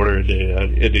over the border into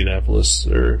Indianapolis,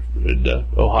 or in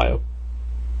Ohio.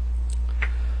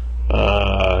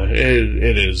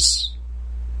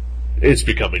 It's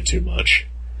becoming too much.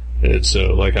 And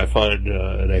so, I find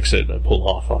an exit and I pull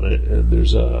off on it, and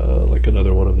there's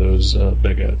another one of those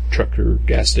mega trucker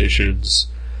gas stations.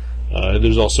 And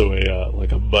there's also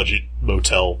a budget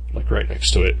motel right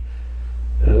next to it.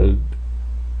 And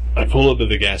I pull into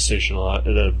the gas station a lot,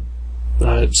 and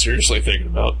I'm seriously thinking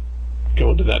about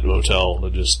going to that motel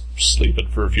and just sleeping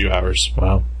for a few hours.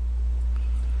 Wow.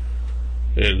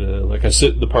 And I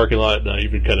sit in the parking lot and I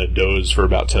even kind of doze for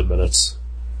about 10 minutes.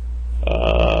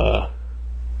 So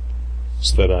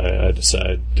then I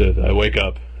decide that I wake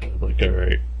up and I'm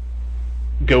alright,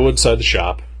 go inside the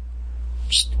shop,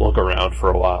 just look around for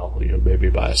a while, maybe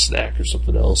buy a snack or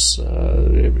something else,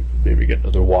 maybe get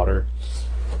another water,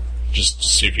 just to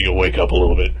see if you can wake up a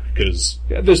little bit, because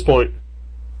at this point,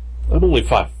 I'm only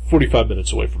 45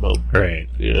 minutes away from home. Right.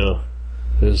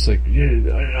 It's I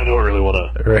don't really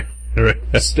want to Right.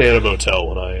 stay at a motel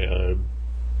when I'm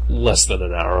less than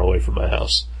an hour away from my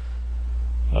house.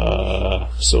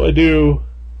 So I do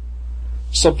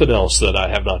something else that I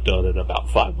have not done in about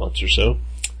 5 months or so.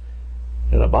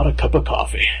 And I bought a cup of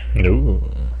coffee. Ooh.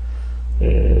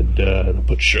 And I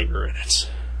put sugar in it.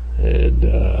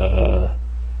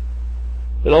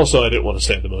 And also I didn't want to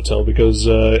stay at the motel because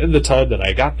in the time that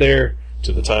I got there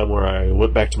to the time where I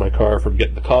went back to my car from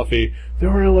getting the coffee, there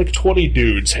were 20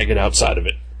 dudes hanging outside of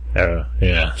it. Oh,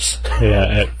 yeah.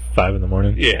 Yeah, at 5 in the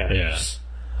morning? Yeah. Yeah.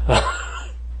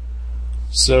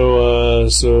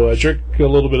 So I drink a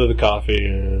little bit of the coffee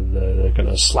and I kind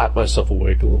of slap myself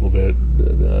awake a little bit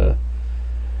and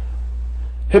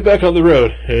hit back on the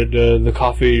road. And the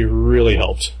coffee really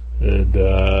helped. And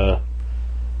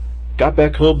got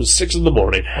back home at 6 in the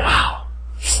morning. Wow.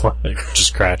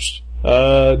 Just crashed.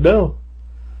 No.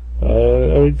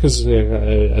 Because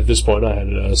at this point I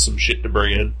had some shit to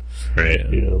bring in. Right.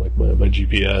 My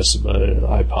GPS and my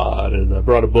iPod, and I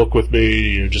brought a book with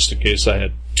me, just in case I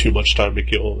had too much time to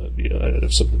kill, and, I'd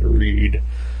have something to read.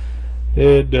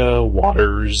 And,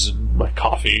 waters, and my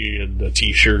coffee, and a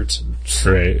t-shirt, and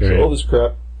Right. all this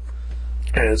crap.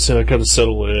 And so I kind of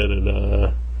settle in, and,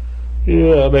 I'm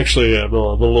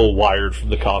a little wired from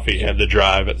the coffee and the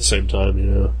drive at the same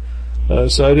time,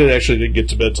 so I didn't get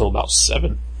to bed till about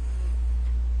 7.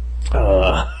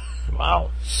 Wow.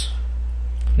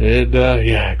 And,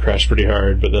 I crashed pretty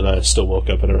hard, but then I still woke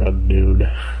up at around noon.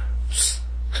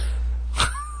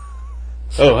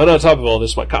 Oh, and on top of all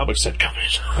this, my comics had come in.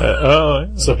 Yeah.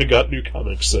 So I got new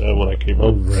comics when I came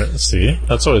home. Right. See?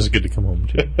 That's always good to come home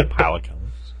to. A pile of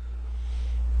comics.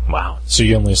 Wow. So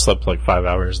you only slept 5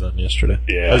 hours then yesterday?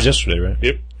 Yeah. That was yesterday, right?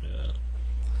 Yep.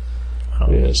 Yeah.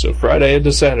 Yeah, so Friday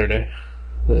into Saturday.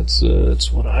 That's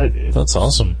what I did. That's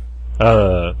awesome.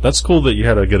 That's cool that you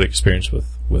had a good experience with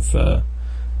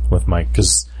Mike,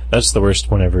 because that's the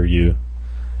worst whenever you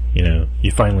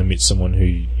finally meet someone who,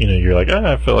 you're like,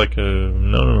 I feel like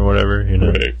known him or whatever,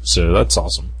 Right. So that's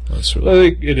awesome. That's I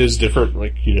really think it is different, I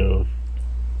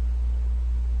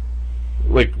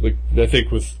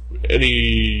think with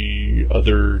any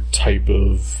other type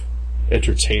of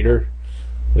entertainer,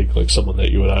 like someone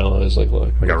that you would idolize, like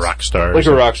a rock star. like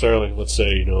a rock star, let's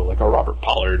say, like a Robert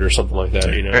Pollard or something like that,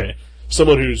 Right.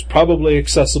 Someone who's probably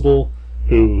accessible,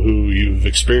 who you've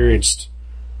experienced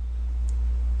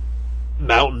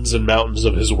mountains and mountains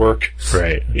of his work,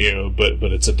 Right.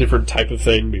 but it's a different type of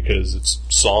thing because it's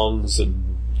songs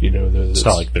and It's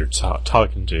not like they're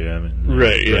talking to you. I mean,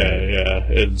 right, yeah.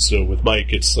 And so with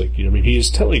Mike, it's like, he's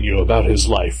telling you about his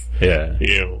life. Yeah.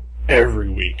 Every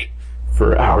week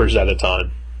for hours at a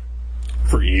time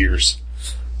for years.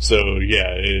 So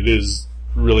yeah, it is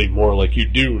really more like you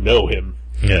do know him.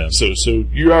 Yeah. So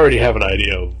you already have an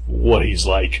idea of what he's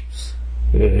like.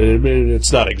 I mean,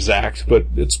 it's not exact, but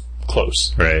it's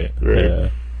close. Right. Yeah.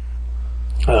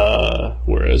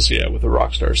 Whereas, with a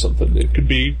rock star or something, it could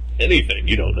be anything.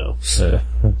 You don't know.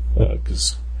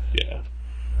 Because,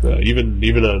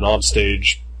 even on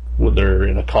stage, when they're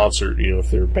in a concert,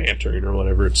 if they're bantering or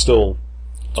whatever, it's still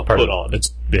a put on.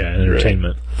 It's,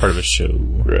 entertainment. Right. Part of a show.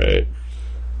 Right.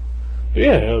 But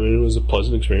yeah, I mean, it was a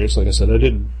pleasant experience. Like I said, I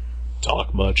didn't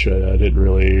talk much. I didn't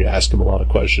really ask him a lot of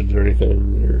questions or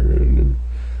anything.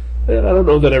 And I don't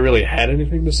know that I really had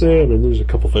anything to say. I mean, there's a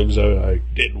couple things I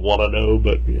didn't want to know,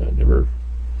 but I never.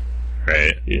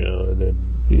 Right. And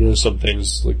then some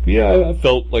things like I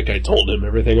felt like I told him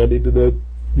everything I needed to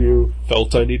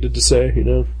felt I needed to say.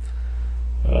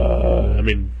 I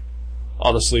mean,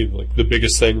 honestly, like the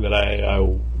biggest thing that I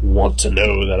want to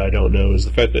know that I don't know is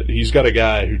the fact that he's got a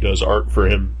guy who does art for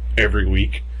him every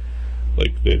week.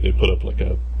 Like they put up like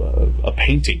a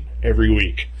painting every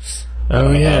week.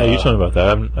 Oh yeah, you told me about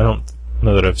that. I don't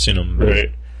know that I've seen him.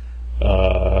 Right.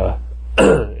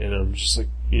 And I'm just like,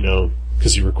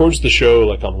 because he records the show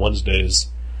like on Wednesdays,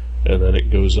 and then it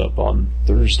goes up on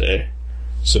Thursday.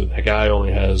 So that guy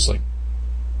only has like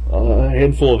a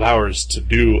handful of hours to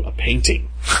do a painting.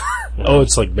 Oh,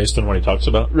 it's like based on what he talks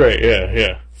about? Right,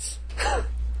 yeah.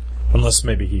 Unless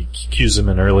maybe he cues him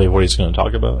in early what he's going to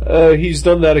talk about. He's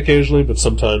done that occasionally, but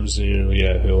sometimes,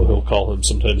 he'll call him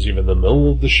sometimes even in the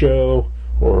middle of the show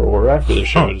or after the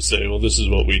show to say, well, this is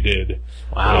what we did.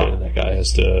 Wow. And that guy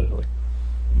has to,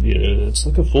 it's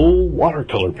like a full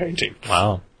watercolor painting.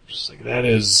 Wow. Just like, that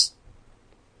is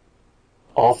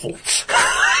awful.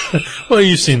 Well,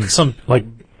 you've seen some, like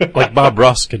Bob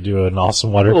Ross could do an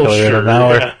awesome watercolor in an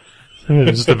hour. Yeah.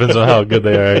 It just depends on how good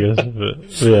they are, I guess. But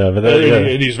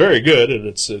and he's very good, and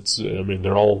it's. I mean,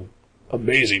 they're all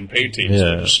amazing paintings.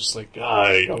 Yeah. But it's just like,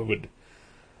 I would,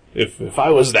 if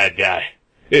I was that guy,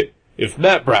 if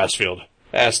Matt Brassfield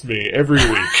asked me every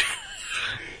week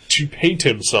to paint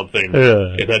him something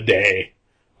in a day,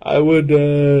 I would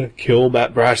kill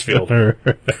Matt Brassfield.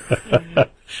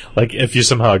 Like if you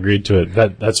somehow agreed to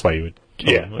it, that's why you would.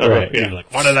 Kill him. Right? Yeah. You're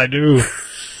like, what did I do?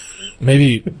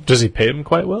 Maybe, does he pay him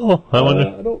quite well? I wonder.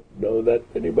 I don't know that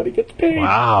anybody gets paid.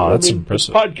 Wow, that's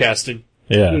impressive. Podcasting.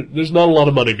 Yeah. There's not a lot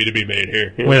of money to be made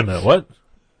here. Wait a minute, what?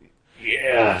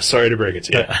 Yeah, sorry to break it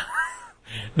to you.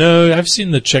 No, I've seen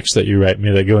the checks that you write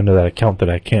me that go into that account that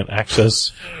I can't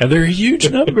access, and they're huge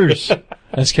numbers.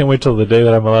 I just can't wait till the day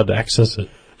that I'm allowed to access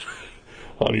it.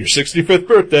 On your 65th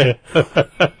birthday.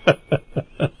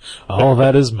 All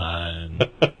that is mine.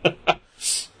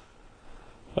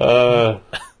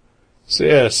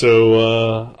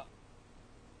 So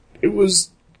it was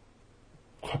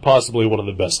possibly one of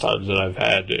the best times that I've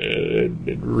had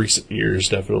in recent years,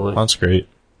 definitely. That's great.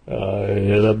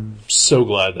 And I'm so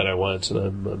glad that I went, and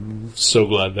I'm so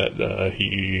glad that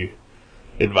he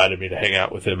invited me to hang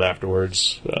out with him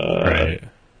afterwards. Right.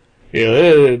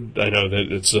 And I know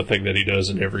that it's a thing that he does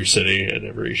in every city and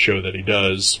every show that he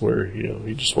does, where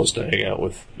he just wants to hang out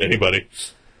with anybody.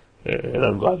 And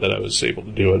I'm glad that I was able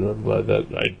to do it, and I'm glad that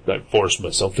I forced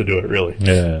myself to do it, really.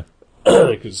 Yeah.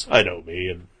 Because I know me,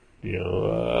 and,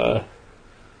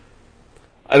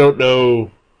 I don't know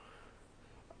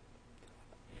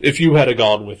if you had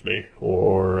gone with me,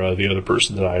 or the other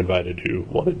person that I invited who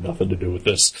wanted nothing to do with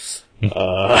this.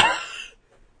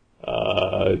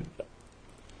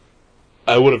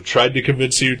 I would have tried to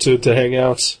convince you to hang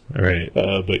out. Right.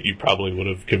 But you probably would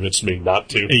have convinced me not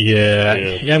to. Yeah,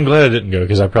 I'm glad I didn't go,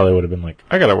 because I probably would have been like,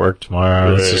 I gotta work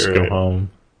tomorrow, let's just go home.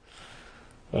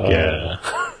 Yeah.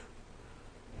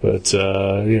 But,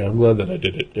 I'm glad that I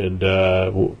did it. And,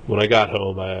 when I got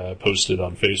home, I posted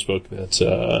on Facebook that,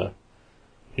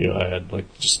 I had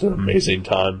just an amazing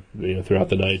time, throughout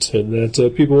the night, and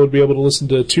that, people would be able to listen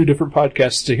to 2 different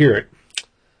podcasts to hear it.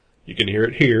 You can hear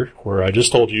it here, where I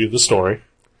just told you the story.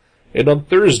 And on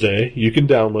Thursday, you can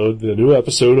download the new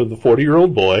episode of The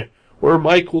 40-Year-Old Boy, where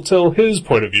Mike will tell his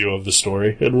point of view of the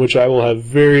story, in which I will have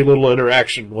very little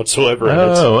interaction whatsoever in it.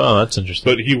 Oh, that's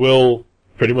interesting. But he will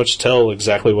pretty much tell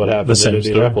exactly what happened in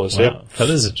Indianapolis. Wow. Yeah. That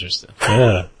is interesting.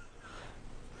 Yeah.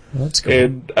 That's cool.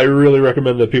 And I really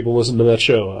recommend that people listen to that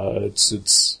show.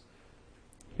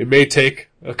 It may take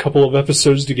a couple of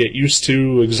episodes to get used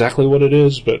to exactly what it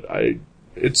is, but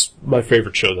it's my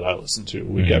favorite show that I listen to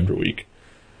week after week.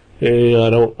 And I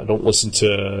don't listen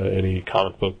to any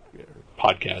comic book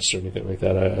podcasts or anything like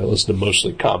that. I listen to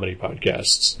mostly comedy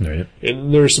podcasts. Right.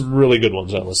 And there are some really good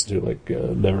ones I listen to, like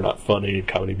Never Not Funny,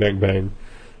 Comedy Bang Bang.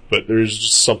 But there's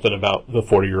just something about the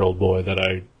 40-Year-Old Boy that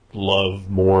I love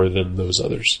more than those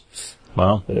others.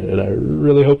 Wow. And I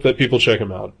really hope that people check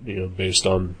them out, based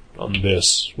on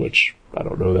this, which I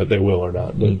don't know that they will or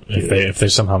not. But, If they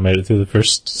somehow made it through the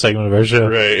first segment of our show.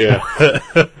 Right, yeah.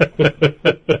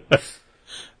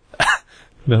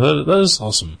 No, that is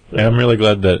awesome. And I'm really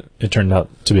glad that it turned out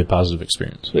to be a positive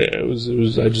experience. Yeah, it was,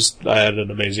 I had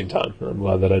an amazing time. I'm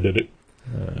glad that I did it.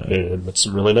 And met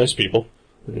some really nice people.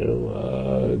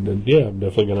 And then, yeah, I'm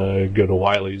definitely gonna go to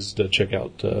Wiley's to check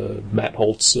out, Matt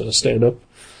Holt's, stand-up.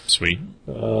 Sweet.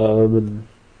 And,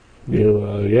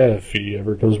 if he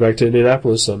ever comes back to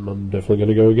Indianapolis, I'm definitely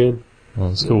gonna go again. Well,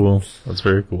 that's cool. That's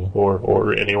very cool.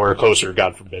 Or anywhere closer,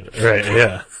 God forbid. Right,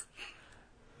 yeah.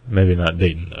 Maybe not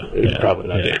Dayton, though. Yeah. Probably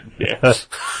not Dayton, yeah.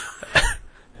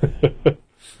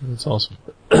 That's awesome.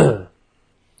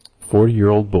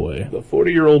 40-year-old boy. The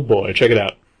 40-Year-Old Boy, check it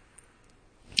out.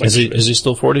 Is he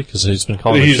still 40? Because he's been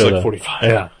calling He's the show like 45.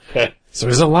 Yeah. So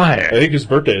he's a liar. I think his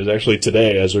birthday is actually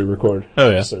today as we record. Oh,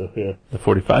 yeah. So, yeah. The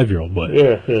 45-year-old boy.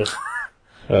 Yeah,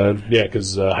 yeah.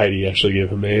 Because Heidi actually gave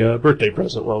him a birthday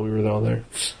present while we were down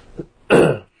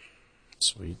there.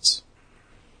 Sweet.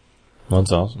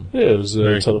 That's awesome. Yeah, it was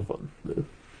a ton of fun.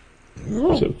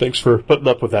 Yeah. So thanks for putting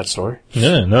up with that story.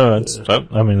 Yeah, no,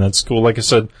 that's cool. Like I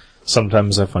said,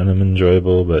 sometimes I find him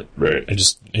enjoyable, but Right.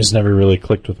 he's never really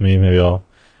clicked with me.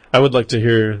 I would like to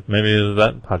hear maybe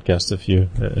that podcast if you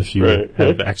Right.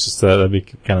 have access to that. That'd be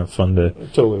kind of fun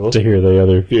Totally will. to hear the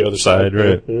other side,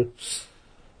 right?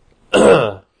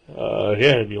 Yeah.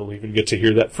 And you'll even get to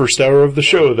hear that first hour of the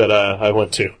show that I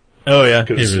went to. Oh yeah,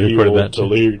 Because he recorded that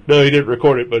too. No, he didn't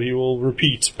record it, but he will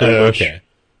repeat pretty much Okay.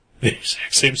 the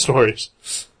exact same stories.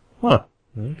 Huh.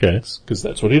 Okay. Because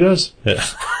that's what he does. Yeah.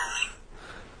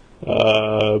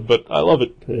 But I love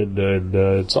it, and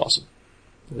it's awesome.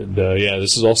 And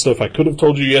this is all stuff I could have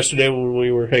told you yesterday when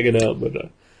we were hanging out, but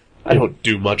I don't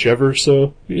do much ever,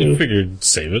 so You figured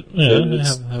save it. Yeah,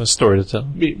 have a story to tell.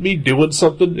 me doing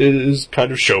something is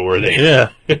kind of show worthy.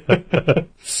 Yeah.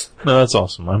 No, that's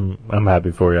awesome. I'm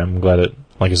happy for you. I'm glad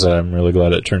like I said, I'm really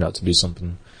glad it turned out to be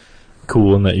something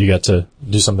cool and that you got to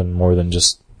do something more than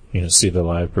just, see the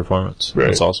live performance. Right.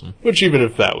 That's awesome. Which even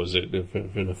if that was it,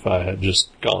 if I had just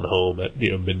gone home at,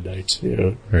 midnight,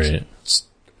 Right. it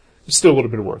still would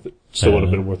have been worth it. Still would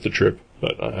have been worth the trip.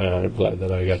 But I'm glad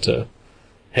that I got to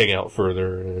hang out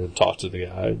further and talk to the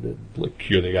guy and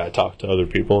hear the guy talk to other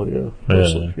people,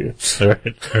 mostly,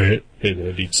 Right.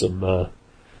 And eat some,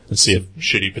 And see a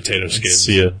shitty potato skins.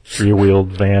 see a 3-wheeled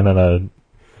van and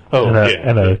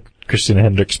a Christina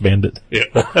Hendricks Bandit. Yeah.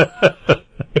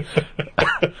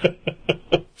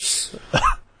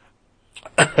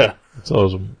 That's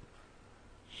awesome.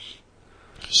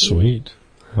 Sweet.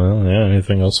 Well, yeah.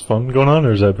 Anything else fun going on,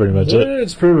 or is that pretty much it?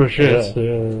 It's pretty much it.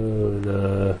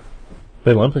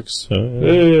 The Olympics. I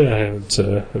haven't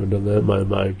done that.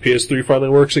 My PS3 finally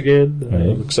works again.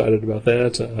 I'm excited about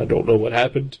that. I don't know what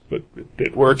happened, but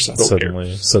it works. I don't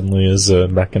care. Suddenly is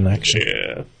back in action.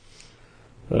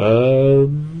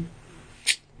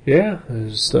 Yeah.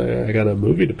 I got a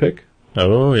movie to pick.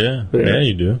 Oh yeah,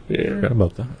 you do. Yeah. Forgot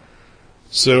about that.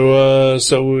 So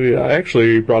I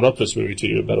actually brought up this movie to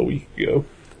you about a week ago,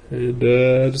 and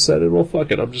I decided, well, fuck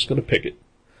it, I'm just gonna pick it.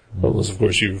 Unless, of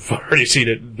course, you've already seen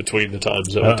it between the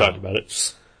times that we talked about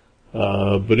it.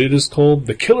 But it is called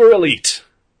The Killer Elite,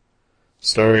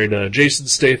 starring Jason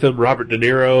Statham, Robert De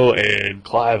Niro, and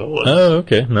Clive Owen. Oh,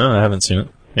 okay. No, I haven't seen it.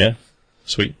 Yeah,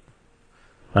 sweet.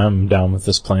 I'm down with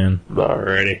this plan.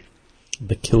 Alrighty.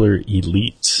 The Killer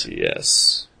Elite.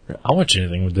 Yes. I'll watch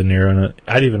anything with De Niro in it.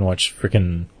 I'd even watch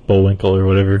frickin' Bullwinkle or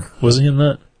whatever. Was he in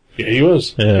that? Yeah, he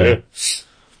was. Yeah.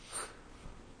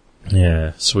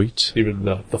 Yeah, sweet. Even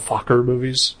the Fokker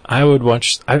movies. I would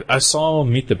watch. I saw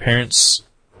Meet the Parents.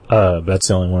 That's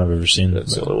the only one I've ever seen.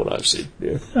 That's the only one I've seen.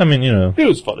 Yeah. I mean, It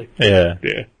was funny. Yeah.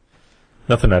 Yeah.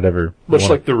 Nothing I'd ever. Much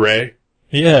like The Ray.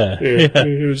 Yeah.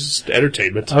 It was just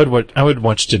entertainment. I would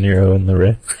watch De Niro in The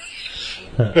Ray.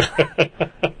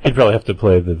 He'd probably have to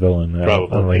play the villain.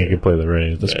 Probably. I don't think he could play the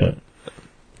Ray at this point.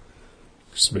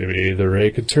 So maybe The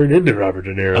Ray could turn into Robert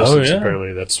De Niro. Oh, since yeah.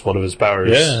 apparently that's one of his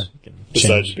powers. Yeah.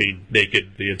 Besides being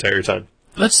naked the entire time.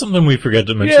 That's something we forgot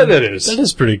to mention. Yeah, that is. That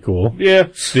is pretty cool. Yeah.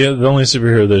 The only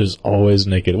superhero that is always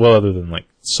naked. Well, other than like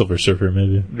Silver Surfer,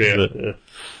 maybe. Yeah.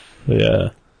 Yeah.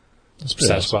 That's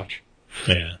pretty awesome. Sasquatch.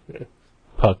 Yeah.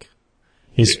 Puck.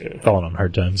 He's falling on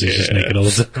hard times. He's just naked all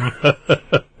the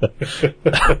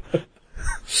time.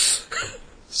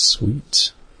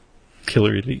 Sweet.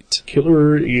 Killer Elite.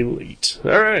 Killer Elite.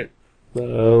 Alright.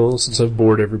 Since I've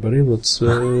bored everybody, let's say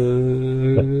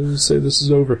this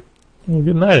is over. Well,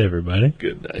 good night, everybody.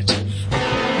 Good night.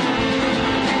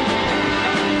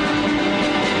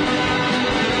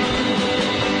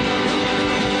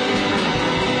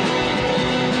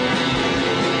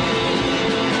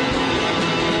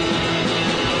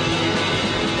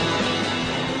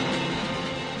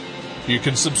 You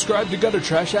can subscribe to Gutter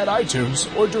Trash at iTunes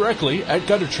or directly at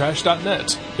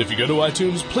guttertrash.net. If you go to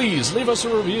iTunes, please leave us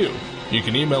a review. You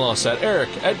can email us at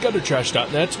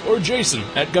eric@guttertrash.net or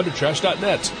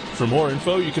jason@guttertrash.net. For more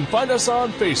info, you can find us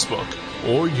on Facebook,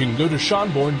 or you can go to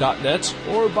seanborn.net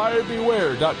or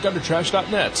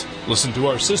buyerbeware.guttertrash.net. Listen to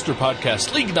our sister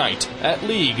podcast, League Night, at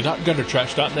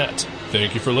league.guttertrash.net.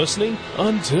 Thank you for listening.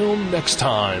 Until next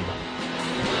time.